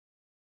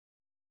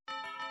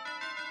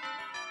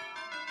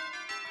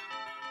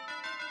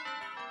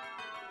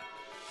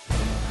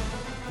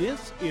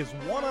This is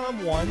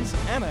One-on-One's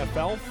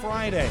NFL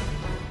Friday,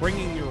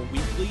 bringing your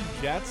weekly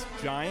Jets,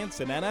 Giants,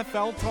 and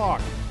NFL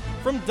talk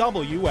from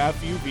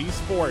WFUV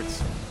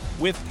Sports.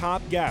 With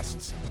top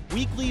guests,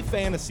 weekly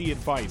fantasy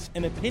advice,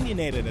 and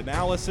opinionated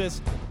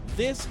analysis,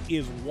 this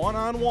is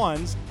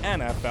One-on-One's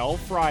NFL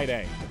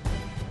Friday.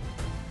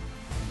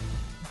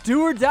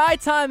 Do or die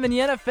time in the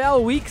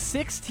NFL, Week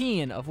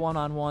 16 of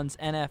One-on-One's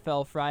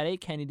NFL Friday.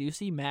 Kenny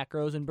Ducey, Matt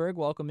Rosenberg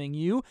welcoming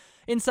you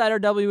inside our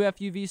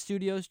WFUV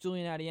studios.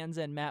 Julian Adienza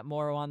and Matt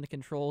Morrow on the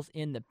controls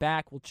in the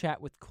back. We'll chat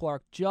with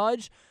Clark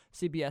Judge,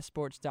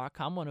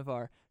 CBSSports.com, one of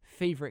our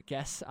favorite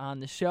guests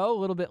on the show, a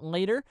little bit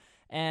later.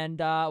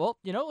 And, look,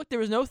 there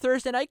was no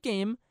Thursday night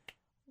game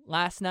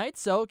last night,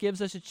 so it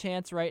gives us a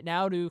chance right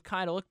now to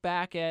kind of look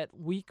back at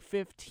Week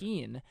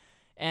 15.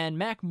 And,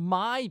 Mac,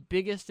 my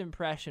biggest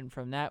impression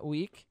from that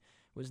week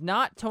was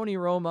not Tony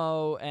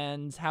Romo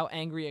and how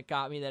angry it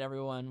got me that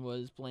everyone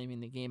was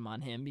blaming the game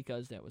on him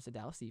because that was the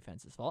Dallas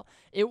defense's fault.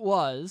 It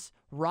was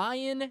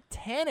Ryan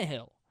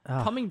Tannehill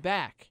coming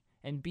back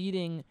and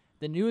beating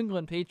the New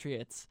England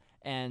Patriots.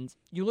 And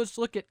you just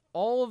look at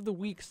all of the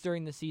weeks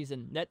during the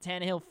season that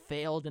Tannehill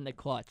failed in the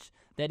clutch,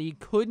 that he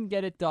couldn't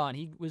get it done.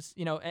 He was,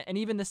 and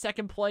even the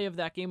second play of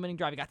that game-winning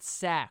drive, he got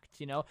sacked,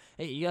 Hey,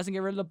 he doesn't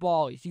get rid of the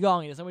ball. He's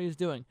young. He doesn't know what he's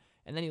doing.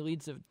 And then he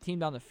leads the team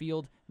down the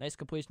field. Nice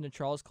completion to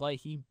Charles Clay.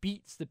 He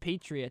beats the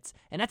Patriots,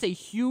 and that's a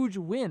huge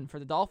win for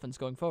the Dolphins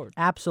going forward.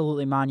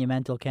 Absolutely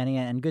monumental, Kenny,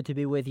 and good to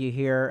be with you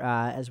here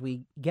as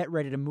we get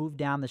ready to move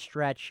down the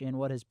stretch in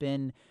what has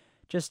been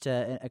just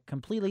a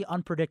completely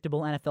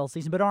unpredictable NFL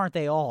season, but aren't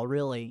they all,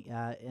 really?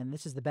 And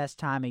this is the best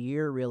time of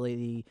year,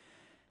 really.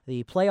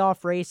 The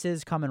playoff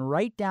races coming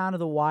right down to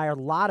the wire, a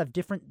lot of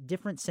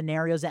different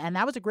scenarios, and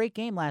that was a great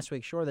game last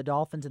week. Sure, the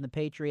Dolphins and the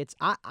Patriots.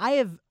 I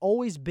have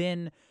always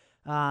been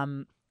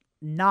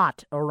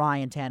not a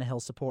Ryan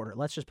Tannehill supporter.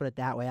 Let's just put it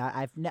that way.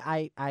 I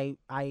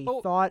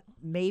thought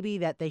maybe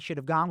that they should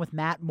have gone with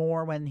Matt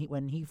Moore when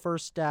Ryan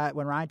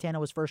Tannehill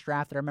was first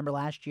drafted. I remember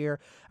last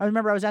year. I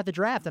was at the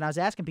draft and I was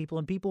asking people,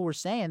 and people were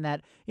saying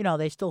that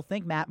they still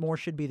think Matt Moore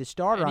should be the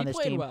starter on this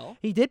team. Well.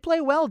 He did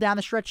play well down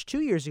the stretch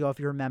 2 years ago, if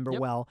you remember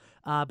well.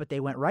 But they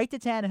went right to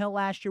Tannehill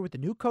last year with the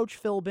new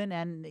coach Philbin,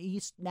 and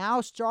he's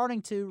now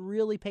starting to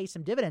really pay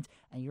some dividends.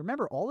 And you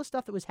remember all the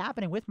stuff that was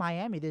happening with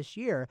Miami this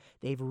year.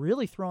 They've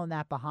really thrown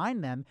that behind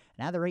them.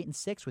 Now they're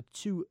 8-6 with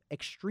two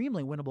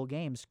extremely winnable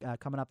games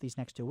coming up these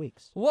next 2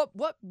 weeks. What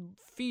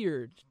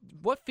fears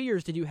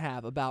did you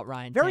have about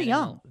Ryan Very Tannehill?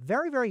 Young.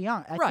 Very, very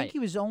young. I think he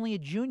was only a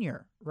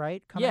junior,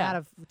 right? Coming out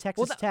of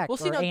Texas Tech or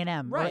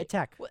A&M, right?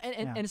 Tech. Well,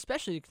 and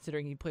especially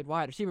considering he played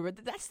wide receiver.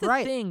 But that's the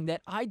thing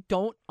that I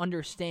don't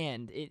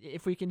understand,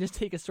 if we can just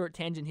take a short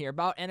tangent here,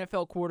 about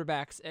NFL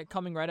quarterbacks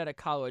coming right out of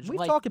college.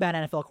 We've talked about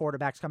NFL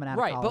quarterbacks coming out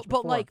of college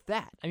but like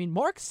that. I mean,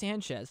 Mark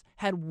Sanchez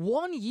had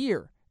 1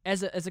 year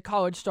as a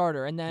college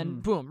starter, and then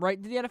boom,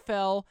 right to the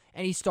NFL,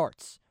 and he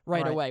starts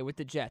right away with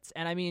the Jets.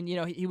 And I mean,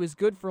 he was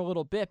good for a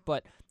little bit,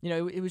 but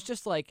it was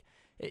just like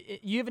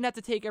you even have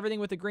to take everything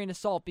with a grain of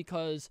salt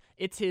because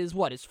it's his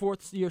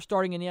fourth year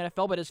starting in the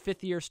NFL, but his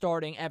fifth year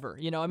starting ever.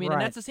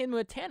 And that's the same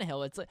with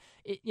Tannehill. It's like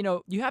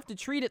you have to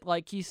treat it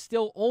like he's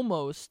still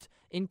almost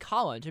in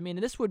college. I mean,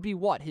 this would be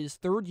his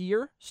third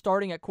year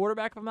starting at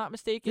quarterback, if I'm not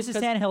mistaken. This is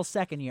Tannehill's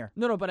second year.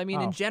 No, but I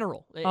mean in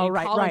general. Oh, in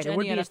right. College It and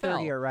would the be NFL. his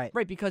third year, right?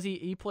 Right, because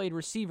he played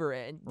receiver,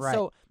 and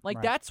so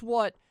that's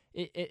what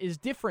is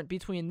different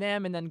between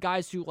them and then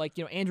guys who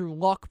Andrew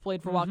Luck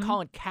played for a while,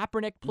 Colin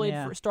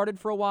Kaepernick started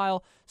for a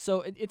while.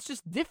 So it's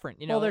just different,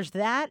 Well, there's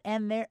that,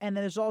 and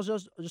there's also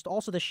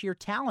the sheer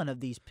talent of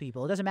these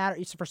people. It doesn't matter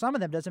for some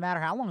of them. It doesn't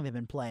matter how long they've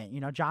been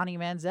playing. Johnny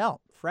Manziel,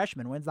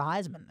 freshman, wins the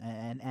Heisman,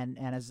 and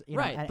as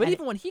but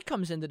even when he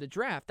comes into the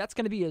draft, that's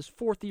going to be his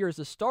fourth year as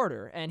a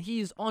starter, and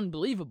he's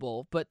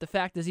unbelievable. But the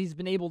fact is, he's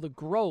been able to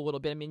grow a little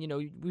bit. I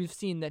mean, we've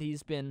seen that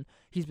he's been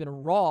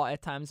raw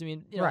at times. I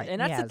mean, and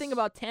that's the thing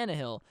about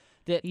Tannehill.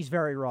 That he's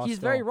very raw. He's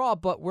very raw,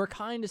 but we're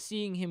kind of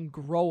seeing him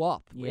grow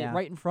up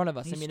right in front of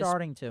us. He's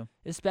starting to,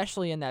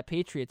 especially in that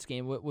Patriots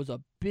game. It was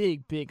a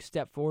big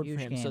step forward for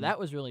him. Game. So that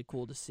was really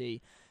cool to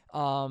see.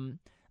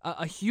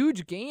 A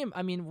huge game.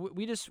 I mean,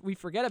 we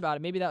forget about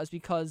it. Maybe that was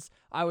because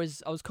I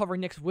was covering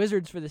Knicks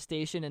Wizards for the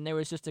station, and there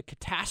was just a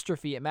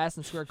catastrophe at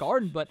Madison Square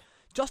Garden. But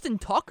Justin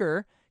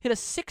Tucker hit a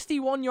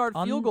 61-yard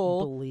field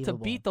goal to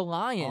beat the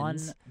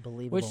Lions.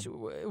 Unbelievable. Which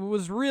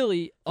was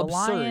really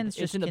absurd.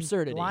 It's an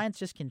absurdity. The Lions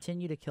just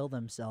continue to kill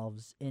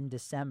themselves in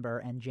December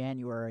and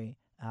January.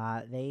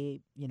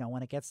 They,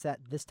 when it gets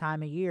this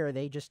time of year,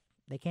 they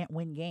can't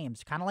win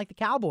games. Kind of like the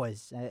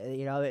Cowboys.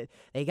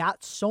 They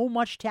got so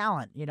much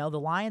talent. The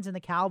Lions and the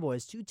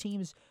Cowboys, two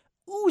teams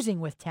oozing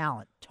with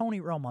talent.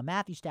 Tony Romo,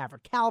 Matthew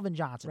Stafford, Calvin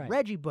Johnson,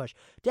 Reggie Bush,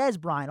 Dez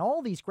Bryant,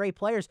 all these great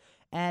players,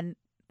 and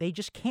they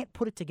just can't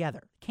put it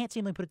together. Can't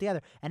seemingly put it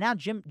together. And now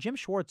Jim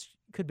Schwartz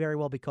could very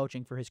well be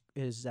coaching for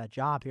his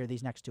job here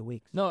these next 2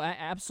 weeks. No, I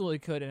absolutely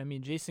could. And I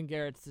mean, Jason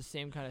Garrett's the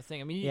same kind of thing.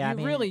 I mean,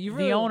 you really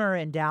the owner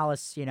in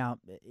Dallas,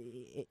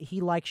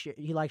 he likes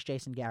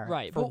Jason Garrett.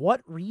 Right. For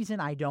what reason,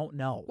 I don't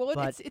know. Well,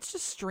 it's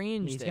just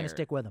strange. He's going to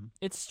stick with him.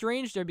 It's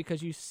strange there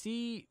because you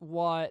see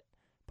what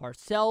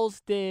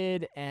Parcells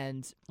did,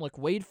 and look,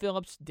 Wade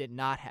Phillips did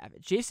not have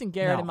it. Jason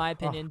Garrett, in my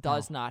opinion,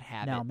 does not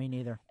have it. No, me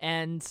neither.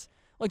 And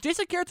look,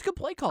 Jason Garrett's a good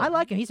play caller. I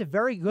like him. He's a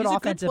very good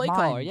offensive play mind.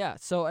 caller. Yeah.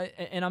 So,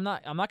 and I'm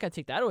not going to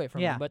take that away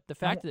from him. But the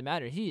fact of the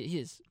matter,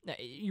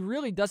 he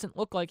really doesn't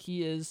look like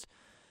he is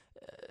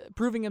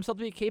proving himself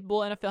to be a capable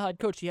NFL head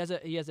coach. He has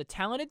a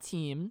talented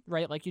team,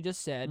 right? Like you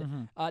just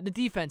said. The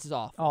defense is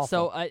awful.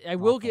 So I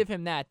will give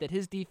him that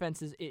his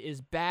defense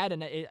is bad,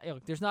 and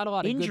there's not a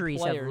lot of injuries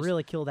good players. Have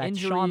really killed that.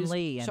 Sean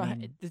Lee,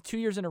 the 2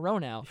 years in a row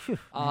now.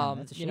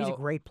 He's a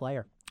great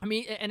player. I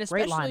mean, and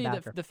especially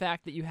the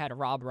fact that you had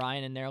Rob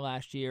Ryan in there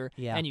last year,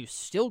 and you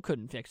still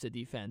couldn't fix the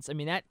defense. I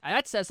mean,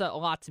 that says a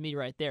lot to me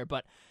right there.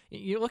 But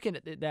you're looking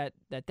at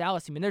that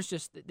Dallas team, and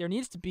there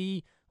needs to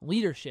be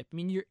leadership. I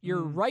mean,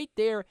 you're right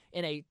there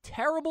in a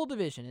terrible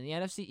division in the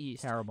NFC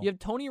East. Terrible. You have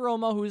Tony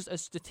Romo, who's a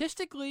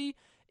statistically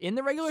in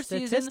the regular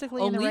season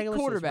elite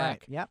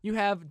quarterback. Right. Yep. You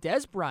have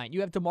Dez Bryant.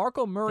 You have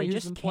DeMarco Murray,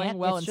 who's been playing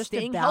well and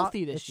staying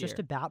healthy this year. It's just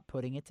about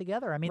putting it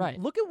together. I mean,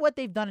 look at what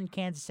they've done in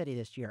Kansas City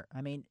this year.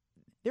 I mean,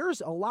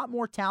 there's a lot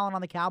more talent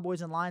on the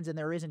Cowboys and Lions than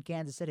there is in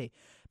Kansas City.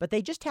 But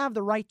they just have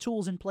the right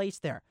tools in place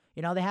there.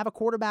 You know, they have a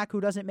quarterback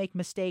who doesn't make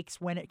mistakes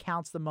when it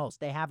counts the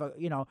most. They have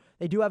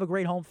they do have a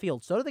great home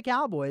field. So do the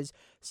Cowboys.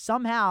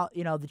 Somehow,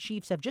 the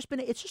Chiefs have just been,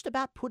 it's just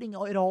about putting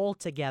it all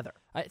together.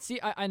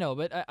 I know,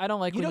 but I don't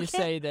like when you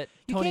say that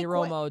Tony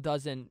Romo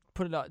doesn't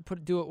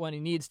do it when he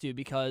needs to,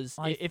 because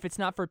if it's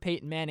not for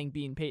Peyton Manning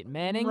being Peyton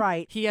Manning,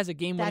 right, he has a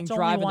game-winning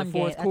drive in the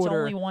fourth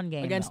quarter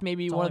against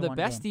maybe it's one of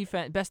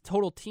the best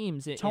total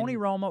teams. Tony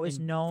Romo is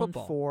known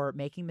for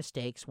making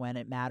mistakes when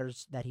it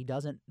matters that he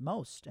doesn't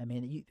most. I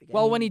mean,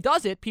 when he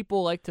does it,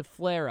 people like to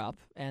flare up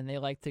and they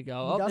like to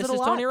go, "Oh, this is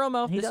Tony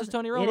Romo. This is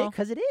Tony Romo."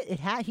 Because it is.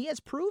 He has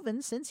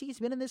proven since he's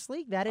been in this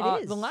league that it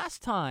is. The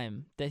last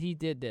time that he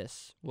did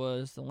this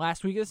was the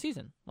last week of the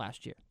season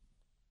last year.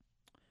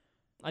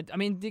 I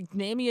mean,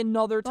 name me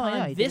another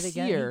time this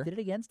year. He did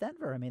it against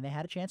Denver. I mean, they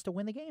had a chance to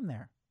win the game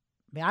there.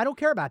 I mean, I don't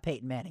care about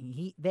Peyton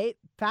Manning.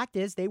 Fact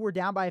is, they were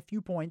down by a few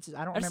points.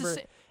 I don't remember,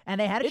 and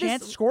they had a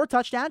chance to score a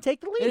touchdown,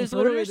 take the lead. It is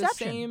literally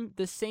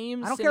the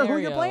same. I don't care who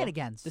you're playing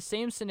against. The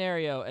same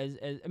scenario as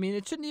I mean,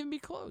 it shouldn't even be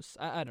close.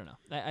 I don't know.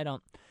 I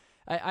don't.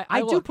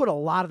 I do put a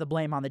lot of the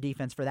blame on the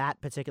defense for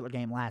that particular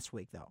game last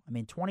week, though. I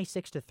mean,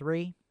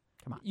 26-3.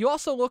 Come on. You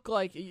also look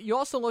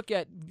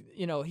at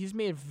he's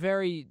made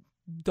very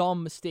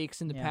dumb mistakes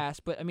in the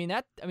past, but I mean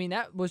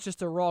that was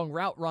just a wrong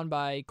route run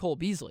by Cole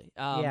Beasley.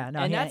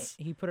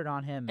 He put it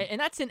on him, and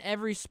that's in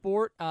every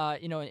sport.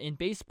 In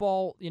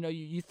baseball,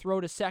 you throw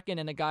to second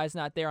and the guy's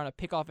not there on a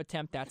pickoff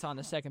attempt. That's on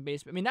the second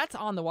base. I mean, that's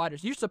on the wide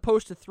receiver. You're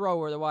supposed to throw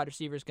where the wide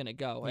receiver is going to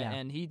go,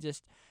 and he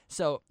just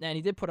and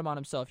he did put him on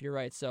himself. You're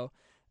right. So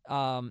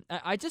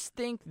I just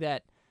think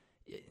that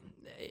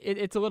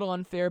it's a little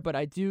unfair, but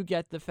I do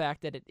get the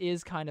fact that it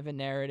is kind of a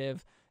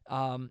narrative.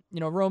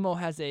 Romo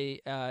has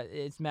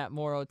as Matt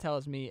Morrow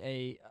tells me,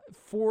 a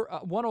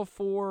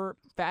 104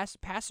 fast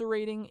passer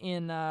rating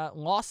in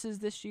losses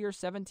this year,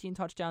 17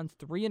 touchdowns,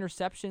 3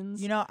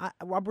 interceptions.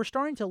 We're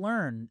starting to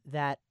learn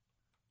that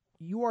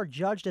you are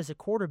judged as a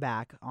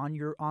quarterback on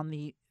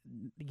the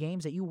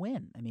games that you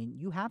win. I mean,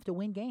 you have to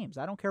win games.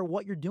 I don't care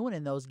what you're doing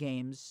in those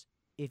games.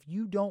 If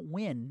you don't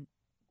win,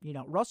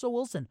 Russell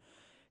Wilson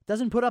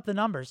doesn't put up the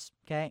numbers,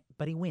 okay,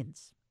 but he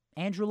wins.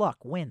 Andrew Luck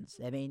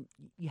wins. I mean,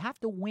 you have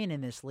to win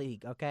in this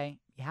league, okay?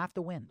 You have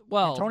to win.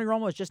 Well, and Tony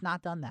Romo has just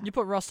not done that. You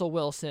put Russell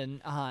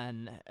Wilson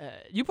on.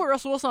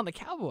 The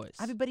Cowboys.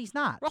 I mean, but he's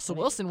not.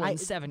 Wilson won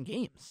 7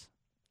 games.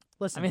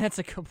 Listen, I mean, that's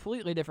a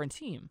completely different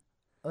team.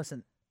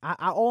 Listen,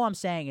 all I'm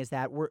saying is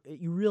that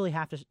you really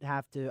have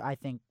to. I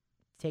think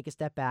take a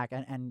step back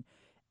and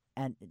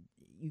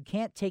you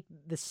can't take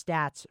the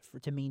stats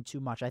to mean too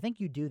much. I think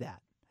you do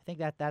that. I think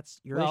that's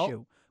your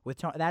issue with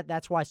that.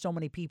 That's why so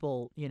many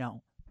people,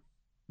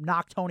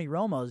 knock Tony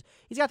Romo's.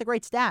 He's got the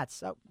great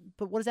stats,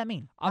 but what does that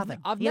mean? Nothing.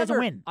 He doesn't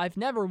win. I've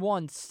never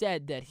once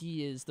said that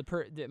he is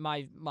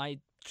my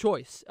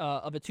choice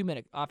of a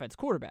 2-minute offense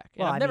quarterback.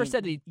 And I've never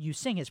said that you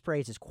sing his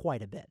praises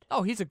quite a bit.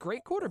 Oh, he's a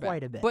great quarterback.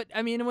 Quite a bit. But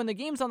I mean, when the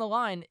game's on the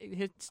line,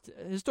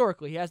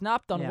 historically he has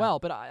not done well.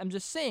 But I'm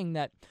just saying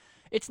that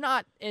it's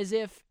not as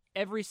if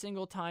every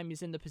single time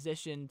he's in the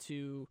position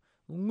to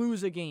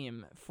lose a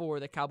game for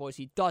the Cowboys,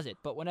 he does it.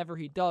 But whenever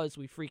he does,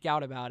 we freak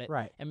out about it.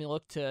 Right. And we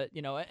look to,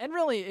 and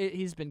really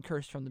he's been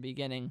cursed from the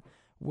beginning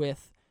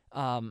with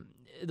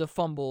the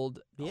fumbled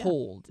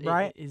hold.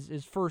 Right.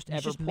 His first he's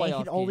ever just playoff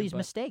made all game, these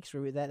mistakes.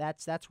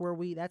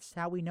 That's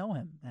how we know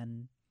him.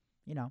 And,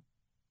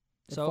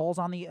 it falls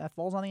on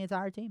the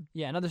entire team.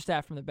 Yeah, another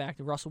stat from the back.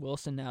 Russell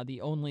Wilson now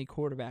the only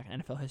quarterback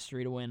in NFL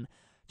history to win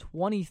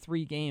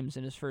 23 games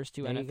in his first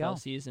 2 NFL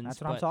seasons. That's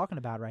what I'm talking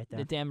about right there.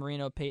 The Dan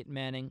Marino, Peyton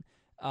Manning,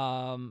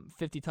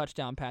 50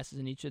 touchdown passes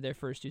in each of their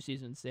first 2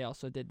 seasons. They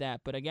also did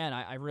that. But again,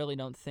 I really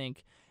don't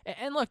think.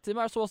 And look, to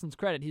Russell Wilson's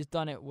credit, he's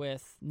done it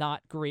with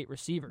not great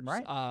receivers.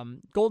 Right.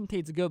 Golden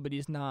Tate's good, but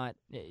he's not.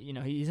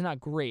 He's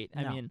not great.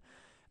 No. I mean,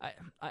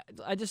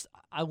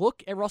 I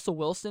look at Russell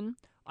Wilson.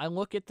 I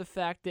look at the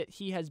fact that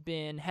he has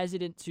been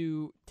hesitant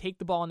to take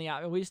the ball in the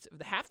option. At least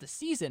half the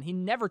season, he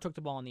never took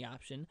the ball in the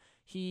option.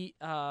 He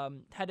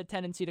had a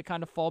tendency to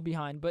kind of fall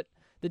behind, but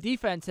the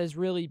defense has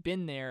really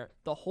been there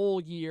the whole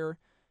year.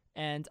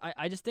 And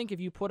I just think if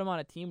you put him on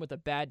a team with a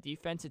bad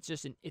defense,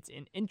 it's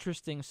an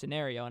interesting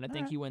scenario, and I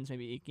think he wins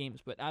maybe 8 games.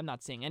 But I'm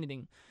not seeing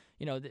anything,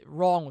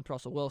 wrong with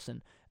Russell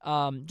Wilson.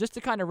 Just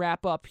to kind of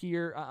wrap up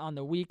here on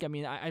the week, I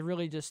mean, I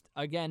really just,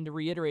 again, to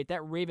reiterate,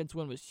 that Ravens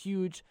win was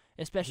huge,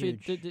 especially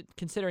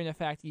considering the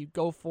fact that you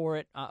go for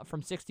it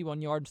from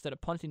 61 yards instead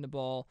of punting the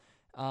ball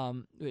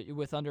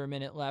with under a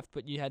minute left,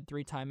 but you had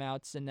 3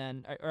 timeouts, and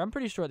then I'm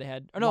pretty sure they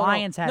had.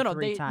 Lions had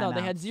 3 timeouts. No,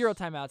 they had 0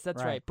 timeouts.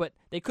 That's right. But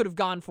they could have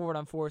gone for it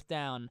on 4th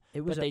down,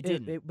 but they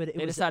didn't.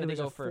 They decided to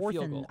go for a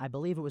field goal. I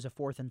believe it was a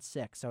 4th and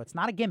 6, so it's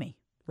not a gimme.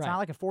 It's not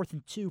like a 4th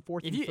and 2,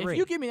 4th and 3. If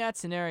you give me that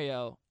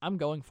scenario, I'm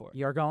going for it.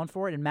 You're going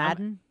for it in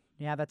Madden.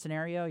 You have that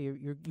scenario.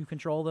 You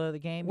control the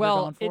game. Well,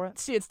 you're going for it.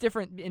 See, it's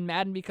different in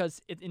Madden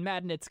because in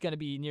Madden it's going to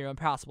be near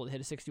impossible to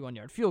hit a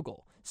 61-yard field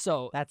goal.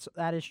 So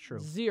that is true.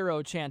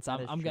 0 chance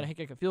I'm going to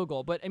kick a field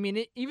goal. But I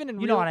mean, even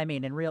in you know what I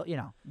mean. In real,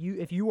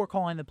 if you were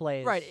calling the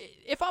plays, right?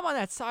 If I'm on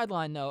that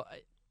sideline though,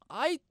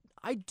 I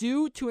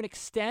do to an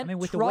extent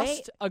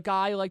trust a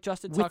guy like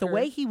Justin Tucker. With the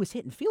way he was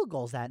hitting field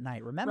goals that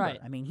night, remember? Right.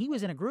 I mean, he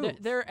was in a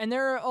groove. There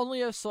are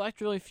only a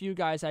select really few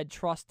guys I'd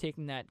trust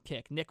taking that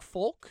kick. Nick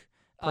Folk,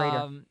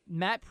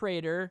 Matt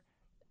Prater,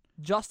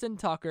 Justin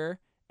Tucker,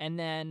 and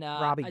then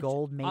Robbie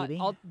Gould,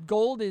 maybe.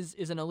 Gould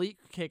is an elite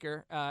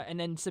kicker, and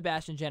then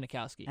Sebastian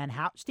Janikowski. And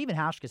Stephen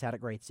Hauschka's had a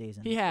great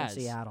season. He has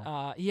in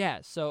Seattle.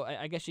 So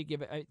I guess you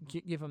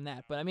give him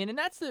that. But I mean, and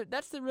that's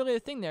really the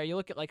thing there. You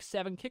look at like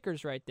 7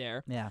 kickers right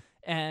there. Yeah.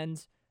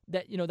 And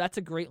that that's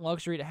a great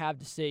luxury to have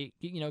to say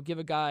give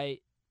a guy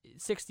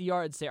 60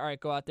 yards, say all right,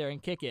 go out there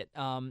and kick it.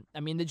 I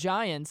mean the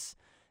Giants.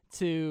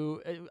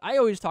 I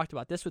always talked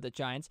about this with the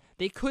Giants.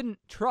 They couldn't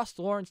trust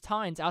Lawrence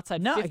Tynes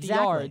outside 50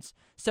 yards.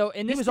 So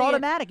in this he was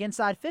automatic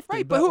inside 50.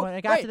 Right, but when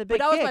it got to the big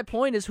but that was my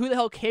point: is who the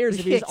hell cares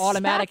if he's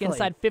automatic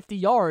inside 50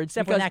 yards?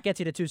 Except when that gets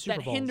you to 2 Super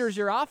Bowls. That hinders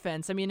your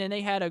offense. I mean, and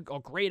they had a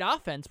great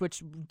offense,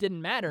 which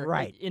didn't matter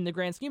in the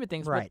grand scheme of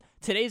things. Right.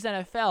 But today's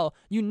NFL,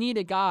 you need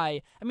a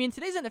guy. I mean,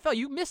 today's NFL,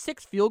 you miss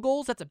 6 field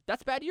goals. That's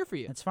a bad year for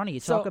you. It's funny you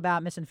talk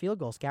about missing field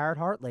goals. Garrett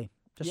Hartley,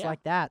 just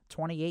like that,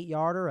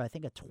 28-yarder. I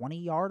think a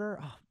 20-yarder.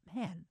 Oh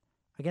man.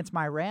 Against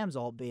my Rams,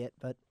 albeit,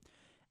 but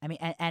I mean,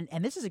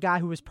 and this is a guy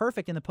who was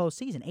perfect in the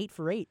postseason, 8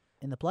 for 8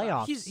 in the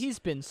playoffs. He's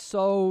been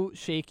so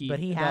shaky, but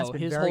he has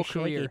been his very whole shaky.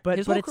 career. But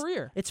his whole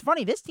career. It's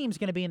funny. This team's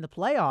going to be in the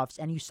playoffs,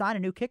 and you sign a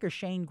new kicker,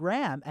 Shane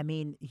Graham. I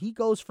mean, he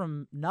goes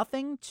from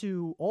nothing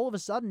to all of a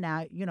sudden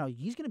now.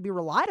 He's going to be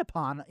relied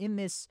upon in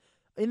this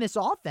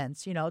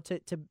offense.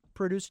 To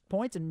produce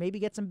points and maybe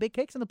get some big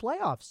kicks in the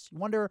playoffs. You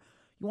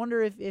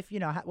wonder if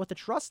what the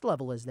trust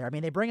level is there. I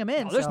mean, they bring him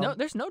in.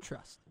 There's no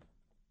trust.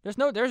 There's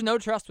no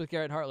trust with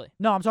Garrett Hartley.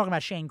 No, I'm talking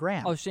about Shane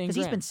Graham. Oh, Shane Graham. Because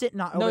he's been sitting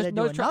over there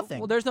doing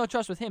nothing. Well, there's no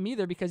trust with him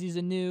either because he's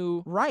a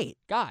new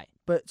guy.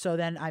 But so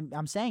then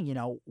I'm saying,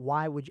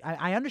 why would you,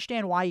 I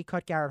understand why you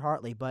cut Garrett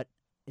Hartley, but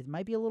it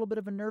might be a little bit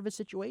of a nervous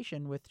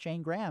situation with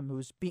Shane Graham,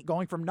 who's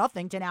going from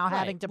nothing to now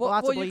having to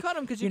possibly you cut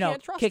him because you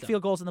can't trust kick him.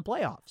 field goals in the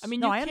playoffs. I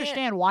mean, I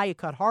understand why you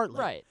cut Hartley.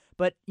 Right.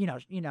 But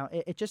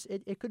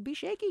it could be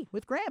shaky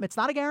with Graham. It's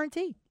not a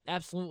guarantee.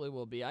 Absolutely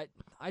will be. And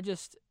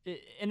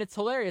it's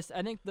hilarious.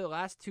 I think the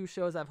last 2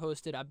 shows I've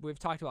hosted, we've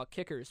talked about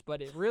kickers,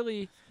 but it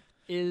really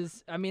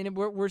is. I mean,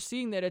 we're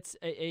seeing that it's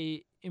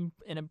an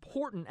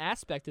important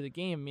aspect of the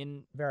game. I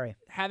mean,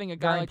 having a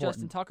guy like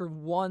Justin Tucker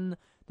won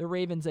the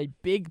Ravens a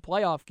big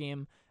playoff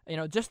game.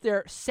 Just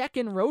their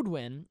 2nd road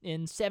win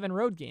in 7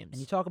 road games. And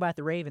you talk about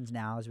the Ravens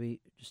now as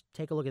we just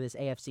take a look at this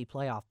AFC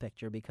playoff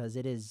picture because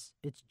it's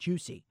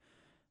juicy.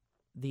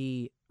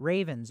 The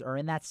Ravens are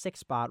in that 6th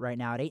spot right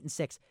now at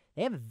 8-6.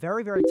 They have a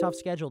very, very tough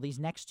schedule these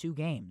next 2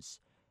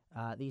 games.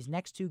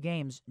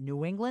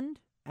 New England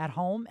at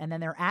home, and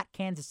then they're at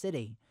Kansas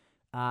City.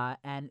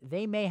 And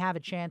they may have a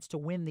chance to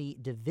win the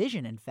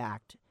division, in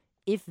fact,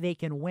 if they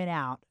can win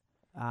out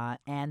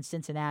and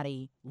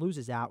Cincinnati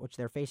loses out, which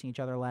they're facing each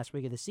other last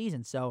week of the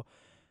season. So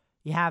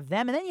you have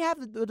them, and then you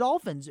have the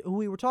Dolphins, who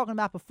we were talking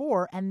about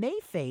before, and they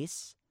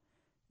face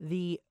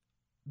the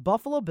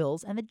Buffalo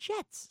Bills and the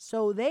Jets.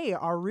 So they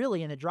are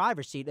really in the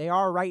driver's seat. They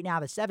are right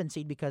now the 7th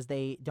seed because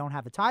they don't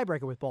have the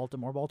tiebreaker with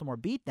Baltimore. Baltimore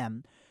beat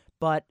them,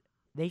 but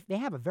they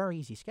have a very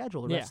easy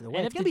schedule the rest of the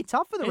way. It's going to be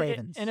tough for the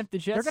Ravens. And if the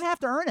Jets, they're going to have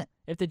to earn it.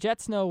 If the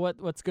Jets know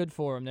what's good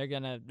for them, they're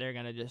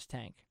gonna just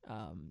tank.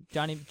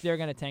 They're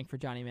gonna tank for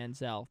Johnny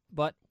Manziel.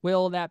 But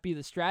will that be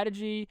the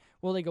strategy?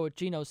 Will they go with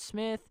Geno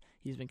Smith?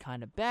 He's been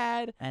kind of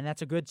bad. And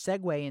that's a good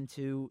segue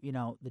into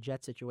the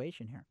Jets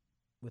situation here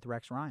with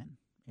Rex Ryan.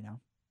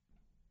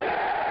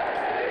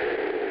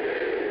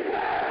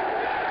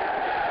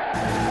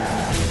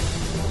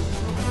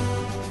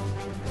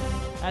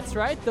 That's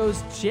right,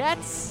 those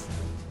Jets.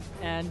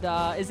 And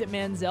is it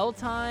Manziel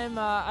time?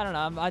 I don't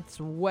know. That's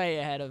way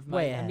ahead of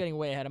I'm getting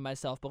way ahead of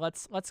myself. But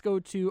let's go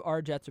to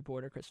our Jets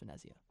reporter, Chris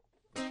Venezia.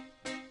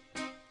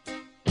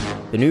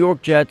 The New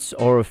York Jets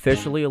are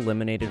officially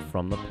eliminated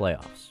from the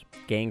playoffs.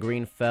 Gang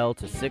Green fell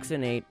to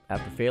 6-8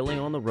 after failing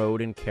on the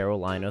road in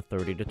Carolina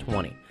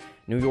 30-20.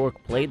 New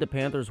York played the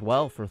Panthers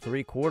well for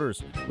 3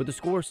 quarters, with the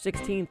score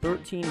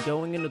 16-13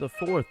 going into the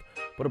 4th,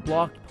 but a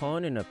blocked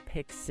punt and a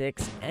pick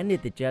six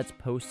ended the Jets'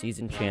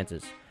 postseason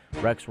chances.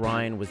 Rex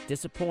Ryan was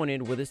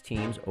disappointed with his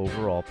team's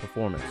overall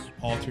performance.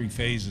 All 3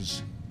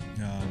 phases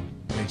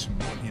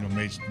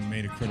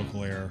made a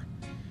critical error,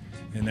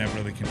 and that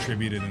really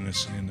contributed in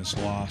this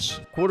loss.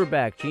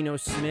 Quarterback Geno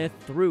Smith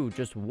threw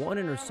just 1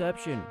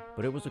 interception,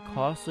 but it was a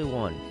costly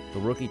one. The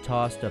rookie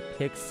tossed a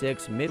pick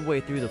six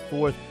midway through the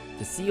 4th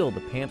to seal the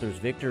Panthers'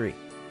 victory.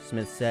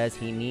 Smith says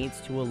he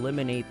needs to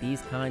eliminate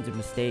these kinds of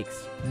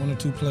mistakes. 1 or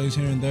 2 plays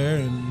here and there,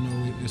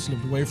 and it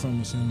slipped away from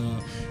us. And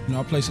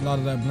I place a lot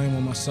of that blame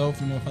on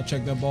myself. If I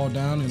check that ball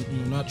down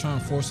and not try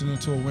and force it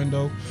into a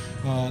window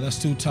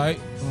that's too tight,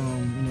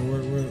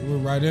 we're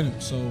right in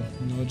it. So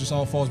it just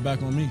all falls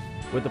back on me.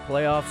 With the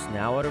playoffs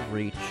now out of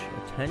reach,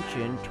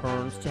 attention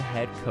turns to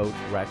head coach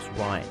Rex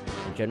Ryan,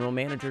 and general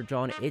manager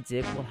John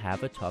Idzik will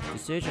have a tough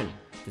decision.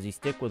 Does he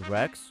stick with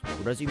Rex,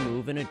 or does he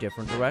move in a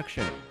different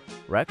direction?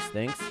 Rex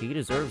thinks he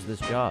deserves this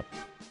job.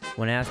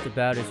 When asked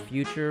about his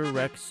future,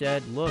 Rex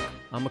said, "Look,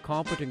 I'm a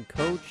competent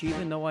coach,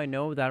 even though I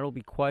know that'll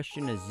be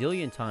questioned a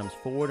zillion times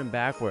forward and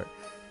backward.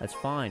 That's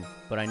fine,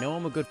 but I know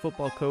I'm a good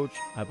football coach.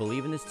 I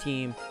believe in this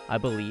team. I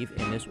believe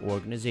in this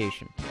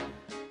organization."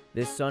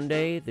 This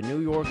Sunday, the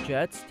New York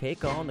Jets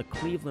take on the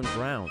Cleveland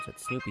Browns at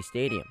Snoopy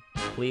Stadium.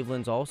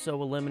 Cleveland's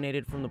also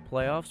eliminated from the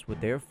playoffs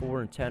with their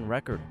 4-10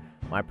 record.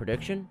 My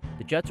prediction?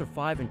 The Jets are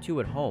 5-2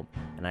 at home,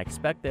 and I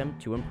expect them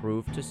to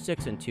improve to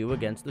 6-2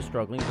 against the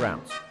struggling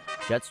Browns.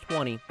 Jets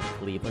 20,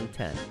 Cleveland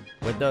 10.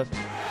 With the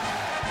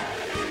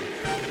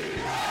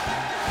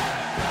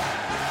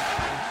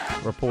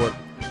report,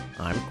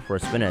 I'm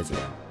Chris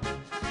Venezia.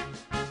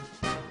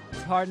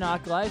 It's hard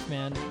knock life,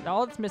 man.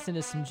 All it's missing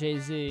is some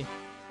Jay-Z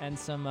and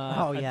some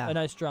a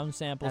nice drum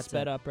sample. That's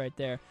sped it. up right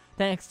there.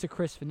 Thanks to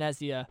Chris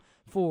Venezia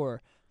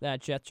for that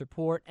Jets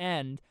report.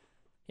 And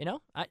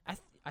I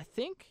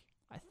think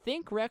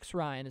Rex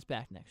Ryan is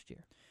back next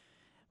year.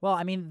 Well,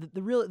 I mean,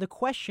 the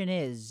question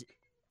is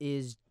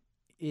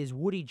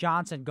Woody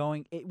Johnson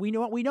going? We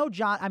know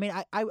John. I mean,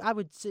 I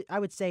would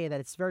say that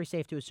it's very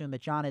safe to assume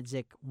that John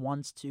Idzik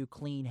wants to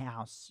clean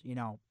house.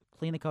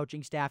 Clean the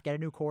coaching staff, get a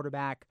new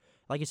quarterback,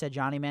 like you said,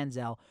 Johnny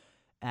Manziel.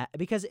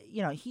 Because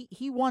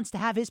he wants to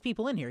have his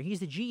people in here. He's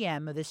the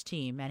GM of this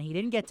team, and he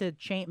didn't get to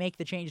make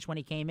the changes when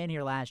he came in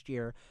here last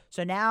year.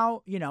 So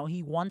now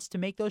he wants to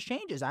make those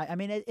changes. I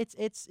mean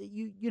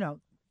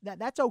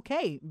that's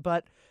okay.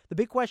 But the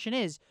big question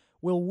is,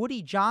 will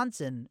Woody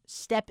Johnson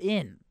step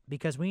in?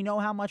 Because we know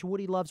how much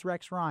Woody loves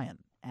Rex Ryan,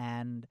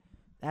 and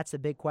that's the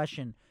big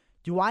question.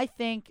 Do I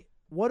think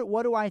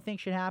what do I think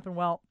should happen?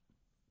 Well,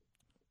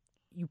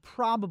 you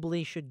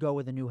probably should go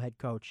with a new head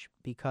coach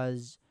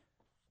because.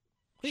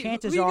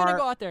 Chances who are you are gonna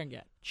go out there and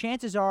get?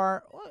 Chances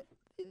are,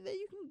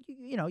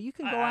 you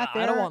can go out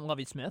there. I don't want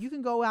Lovie Smith. You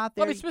can go out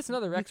there. Lovie Smith's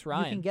another Rex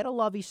Ryan. You can get a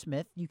Lovie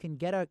Smith. You can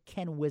get a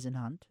Ken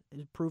Wisenhunt,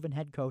 proven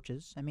head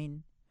coaches. I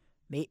mean,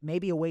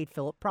 maybe a Wade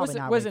Phillips. Probably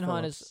not Wade Wisenhunt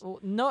Phillips.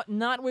 is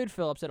not Wade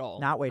Phillips at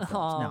all. Not Wade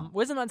Phillips. No.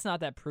 Wisenhunt's not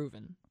that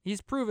proven.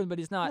 He's proven, but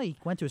he's not. Well, he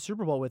went to a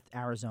Super Bowl with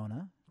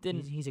Arizona.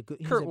 He's a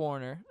good. Kurt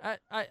Warner. All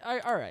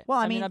right. Well,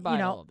 I mean, I buy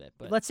it a little bit.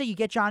 But let's say you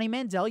get Johnny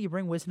Manziel. You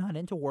bring Wisenhunt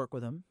in to work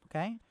with him.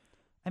 Okay.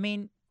 I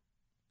mean.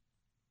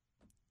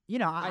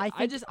 I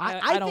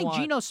think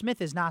Geno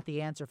Smith is not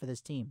the answer for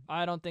this team.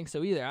 I don't think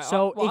so either.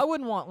 So I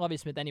wouldn't want Lovie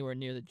Smith anywhere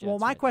near the Jets. Well,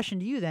 my question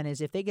to you then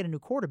is, if they get a new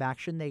quarterback,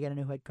 shouldn't they get a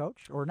new head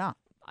coach or not?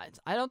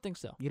 I don't think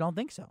so. You don't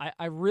think so?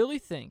 I really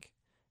think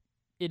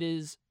it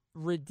is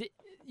ridiculous.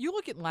 You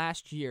look at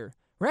last year.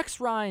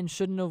 Rex Ryan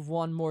shouldn't have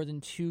won more than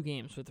 2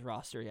 games with the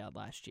roster he had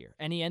last year,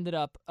 and he ended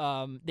up.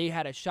 They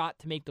had a shot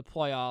to make the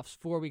playoffs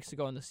 4 weeks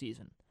ago in the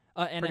season.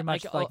 And pretty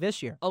much like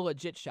this year. A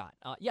legit shot.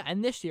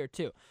 And this year,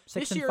 too.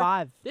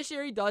 6-5. This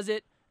year he does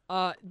it.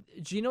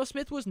 Geno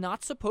Smith was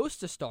not supposed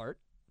to start.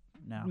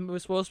 No. It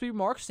was supposed to be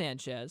Mark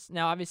Sanchez.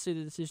 Now, obviously,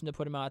 the decision to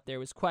put him out there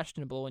was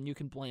questionable, and you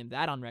can blame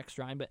that on Rex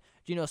Ryan, but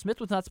Geno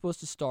Smith was not supposed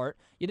to start.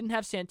 You didn't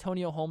have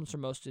Santonio Holmes for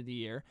most of the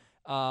year,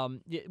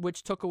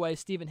 which took away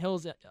Stephen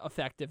Hill's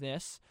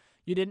effectiveness.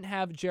 You didn't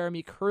have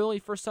Jeremy Curley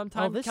for some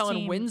time.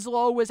 Kellen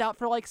Winslow was out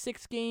for like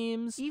 6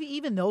 games.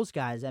 Even those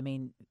guys, I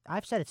mean,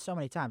 I've said it so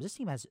many times. This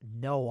team has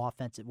no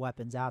offensive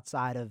weapons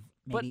outside of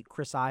maybe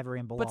Chris Ivory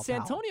and Bilal But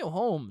Santonio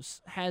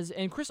Holmes has,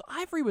 and Chris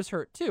Ivory was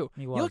hurt too.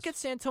 He was. You look at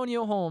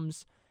Santonio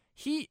Holmes,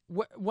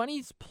 when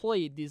he's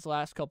played these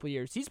last couple of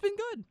years, he's been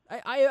good.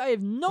 I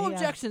have no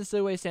objections to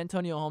the way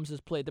Santonio Holmes has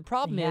played. The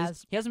problem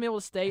is he hasn't been able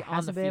to stay on the field.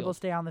 Hasn't been able to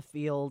stay on the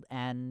field,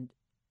 and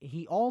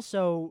he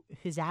also,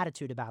 his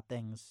attitude about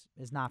things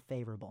is not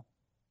favorable.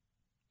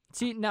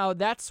 See, now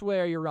that's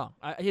where you're wrong.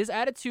 His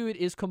attitude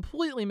is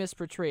completely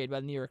misportrayed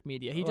by the New York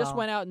media. He just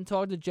went out and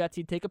told the Jets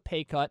he'd take a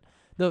pay cut.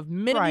 The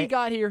minute he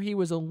got here, he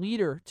was a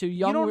leader to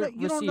young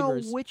receivers. You don't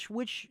know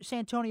which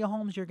Santonio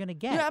Holmes you're going to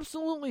get. You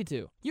absolutely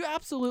do. You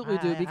absolutely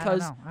do,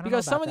 because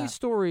some of these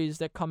stories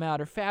that come out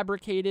are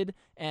fabricated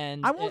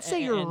and I won't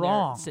say you're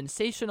wrong.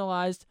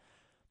 Sensationalized.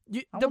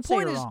 the won't say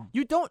point you're is, wrong.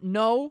 you don't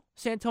know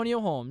Santonio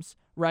Holmes,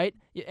 right?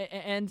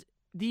 And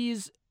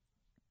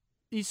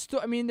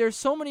I mean, there's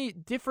so many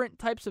different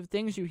types of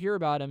things you hear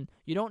about him.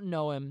 You don't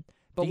know him,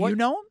 but Do you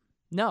know him?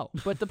 No,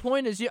 but the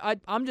point is,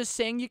 I'm just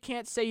saying you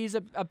can't say he's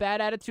a bad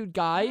attitude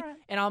guy, All right.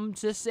 and I'm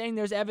just saying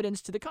there's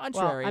evidence to the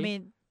contrary. Well, I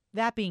mean,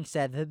 that being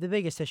said, the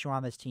biggest issue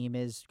on this team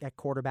is at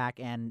quarterback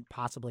and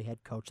possibly head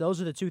coach. Those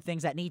are the two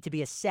things that need to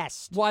be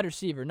assessed. wide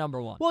receiver,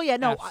 number one. Well, yeah,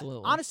 no,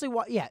 absolutely. honestly,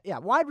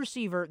 wide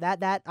receiver,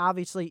 that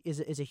obviously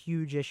is a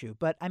huge issue.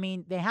 But, I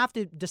mean, they have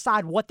to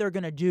decide what they're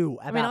going to do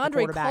about I mean, the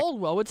Andre quarterback.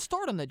 Caldwell would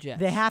start on the Jets.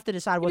 They have to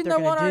decide what Even they're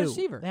though going to wide do.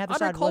 receiver. They have to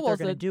Andre decide what they're Caldwell's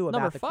going to the do number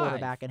about the 5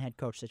 quarterback and head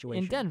coach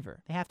situation. in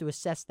Denver. They have to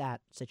assess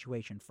that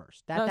situation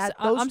first. No, Those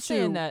I'm two,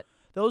 saying that.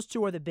 those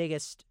two are the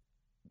biggest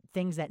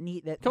things that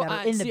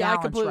are in the I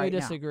balance completely right now.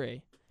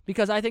 disagree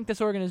because I think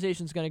this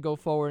organization is going to go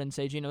forward and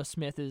say Geno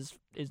Smith is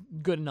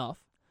good enough,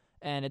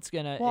 and it's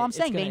going to. Well, I'm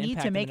saying gonna they need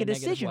impact to him make in a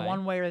negative decision way.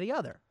 one way or the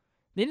other.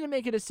 They need to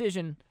make a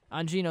decision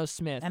on Geno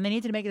Smith. And they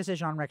need to make a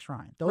decision on Rex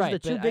Ryan. Those right, are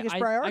the two but biggest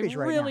priorities I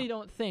right now. really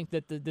don't think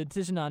that the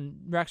decision on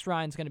Rex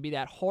Ryan is going to be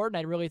that hard, and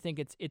I really think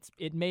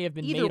it may have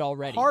been Either made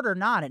already. hard or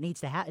not, it needs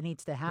to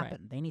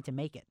happen. They need to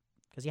make it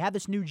because you have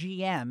this new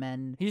GM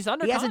and He's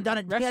under. he hasn't done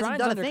it. Rex he hasn't Ryan's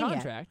done a under thing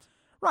contract. yet.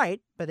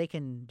 Right, but they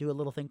can do a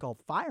little thing called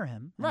fire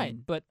him. I Right,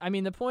 mean, but I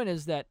mean the point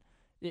is that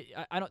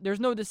I don't. There's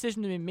no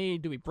decision to be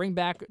made. Do we bring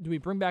back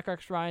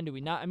Rex Ryan? Do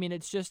we not? I mean,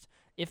 it's just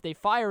if they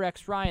fire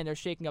Rex Ryan, they're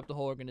shaking up the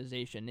whole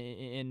organization,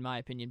 in my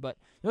opinion. But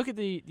look at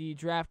the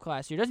draft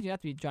class here. It doesn't even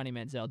have to be Johnny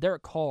Manziel.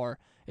 Derek Carr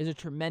is a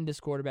tremendous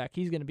quarterback.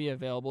 He's going to be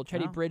available.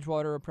 Teddy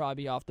Bridgewater will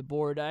probably be off the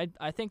board.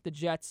 I think the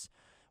Jets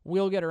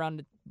will get around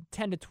to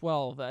 10 to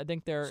 12. I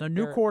think they're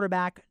new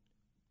quarterback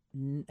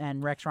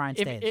and Rex Ryan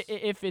stays.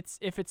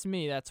 If it's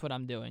me, that's what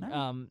I'm doing.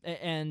 Right.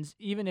 And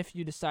even if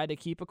you decide to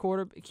keep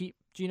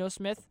Geno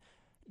Smith,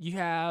 you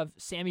have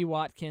Sammy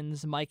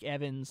Watkins, Mike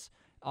Evans,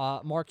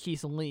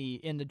 Marquise Lee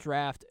in the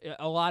draft.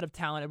 A lot of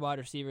talented wide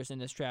receivers in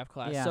this draft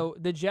class. Yeah. So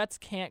the Jets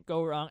can't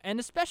go wrong. And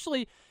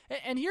especially,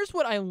 and here's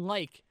what I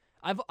like.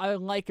 I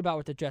like about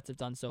what the Jets have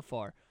done so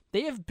far.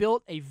 They have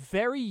built a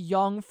very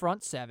young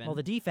front seven. Well,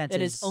 the defense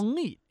that is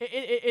elite.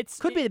 It's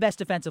could be the best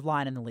defensive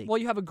line in the league. Well,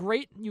 you have a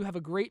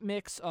great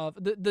mix of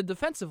the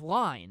defensive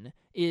line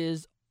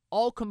is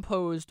all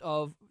composed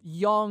of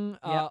young,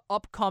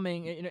 up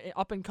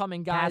and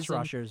coming guys, Pass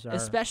rushers,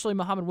 especially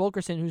Muhammad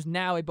Wilkerson, who's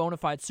now a bona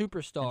fide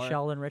superstar. and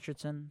Sheldon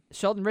Richardson.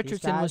 Sheldon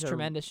Richardson was guys are-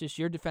 tremendous this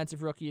year,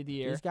 defensive rookie of the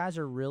year. These guys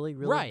are really,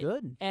 really right.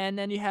 good. And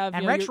then you have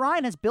And Rex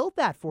Ryan has built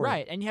that for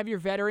right, and you have your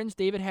veterans,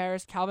 David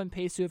Harris, Calvin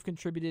Pace, who have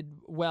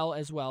contributed well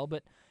as well.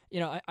 But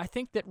I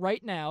think that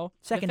right now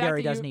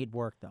Secondary does need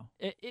work, though.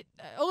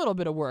 A little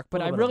bit of work, but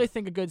I Little bit of really work.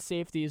 think a good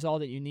safety is all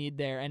that you need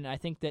there, and I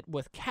think that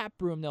with cap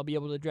room they'll be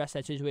able to address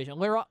that situation.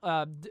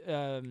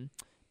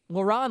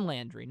 LaRon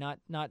Landry, not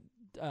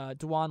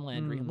Dewan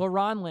Landry.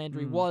 LaRon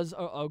Landry was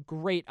a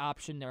great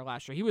option there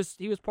last year. He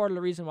was part of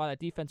the reason why that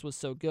defense was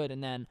so good,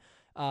 and then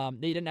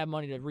they didn't have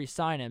money to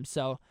re-sign him.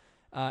 So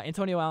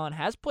Antonio Allen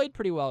has played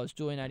pretty well, as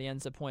Julian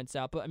Adienza points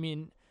out, but I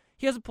mean,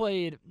 he hasn't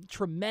played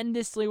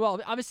tremendously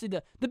well. Obviously,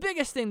 the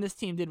biggest thing this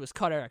team did was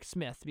cut Eric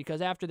Smith, because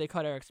after they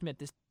cut Eric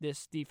Smith,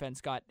 this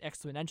defense got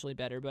exponentially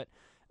better. But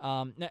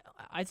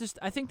I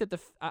think that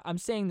I'm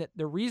saying that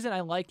the reason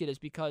I like it is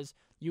because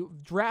you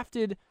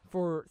drafted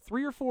for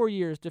 3 or 4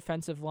 years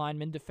defensive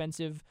linemen,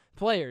 defensive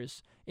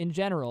players in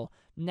general.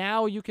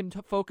 Now you can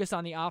focus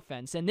on the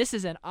offense, and this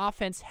is an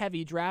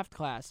offense-heavy draft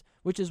class,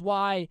 which is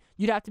why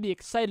you'd have to be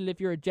excited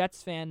if you're a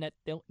Jets fan that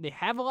they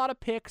have a lot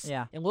of picks.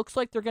 Yeah. It looks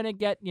like they're going to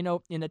get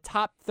in the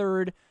top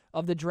third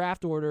of the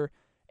draft order,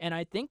 and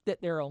I think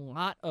that there are a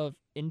lot of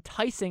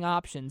enticing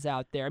options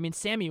out there. I mean,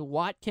 Sammy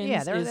Watkins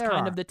is there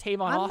kind are. of the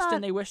Tavon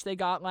Austin they wish they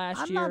got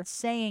last year. I'm not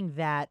saying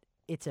that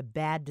it's a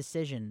bad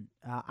decision.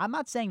 I'm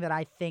not saying that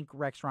I think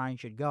Rex Ryan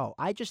should go.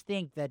 I just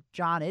think that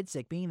John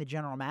Idzik, being the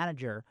general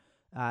manager,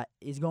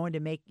 is going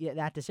to make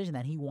that decision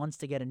that he wants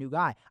to get a new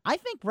guy. I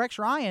think Rex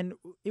Ryan,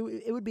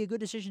 it would be a good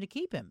decision to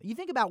keep him. You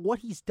think about what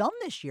he's done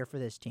this year for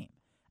this team.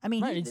 I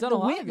mean, he's done a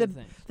lot of good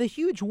things. The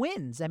huge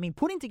wins. I mean,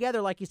 putting together,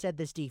 like you said,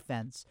 this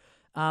defense.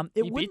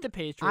 He beat the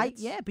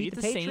Patriots. Beat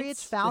the Saints,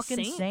 Patriots,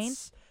 Falcons,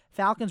 Saints.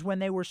 Falcons when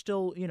they were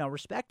still,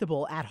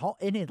 respectable at home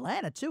in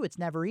Atlanta too. It's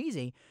never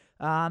easy.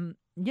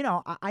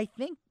 I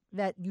think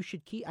that you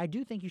should keep. I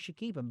do think you should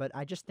keep him, but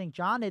I just think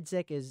John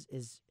Idzik is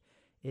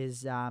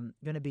going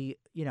to be,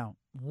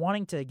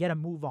 wanting to get a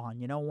move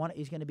on.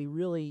 He's going to be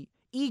really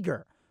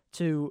eager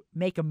to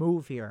make a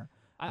move here.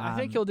 I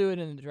think he'll do it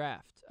in the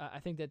draft. I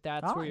think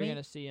that's where you're going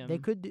to see him. They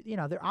could,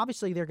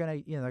 they're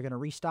going to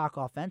restock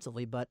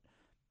offensively, but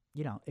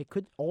it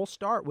could all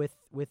start with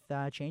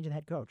change in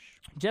head coach.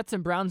 Jets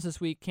and Browns this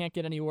week can't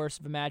get any worse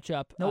of a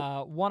matchup.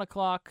 Nope. 1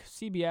 o'clock,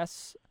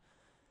 CBS.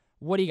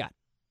 What do you got?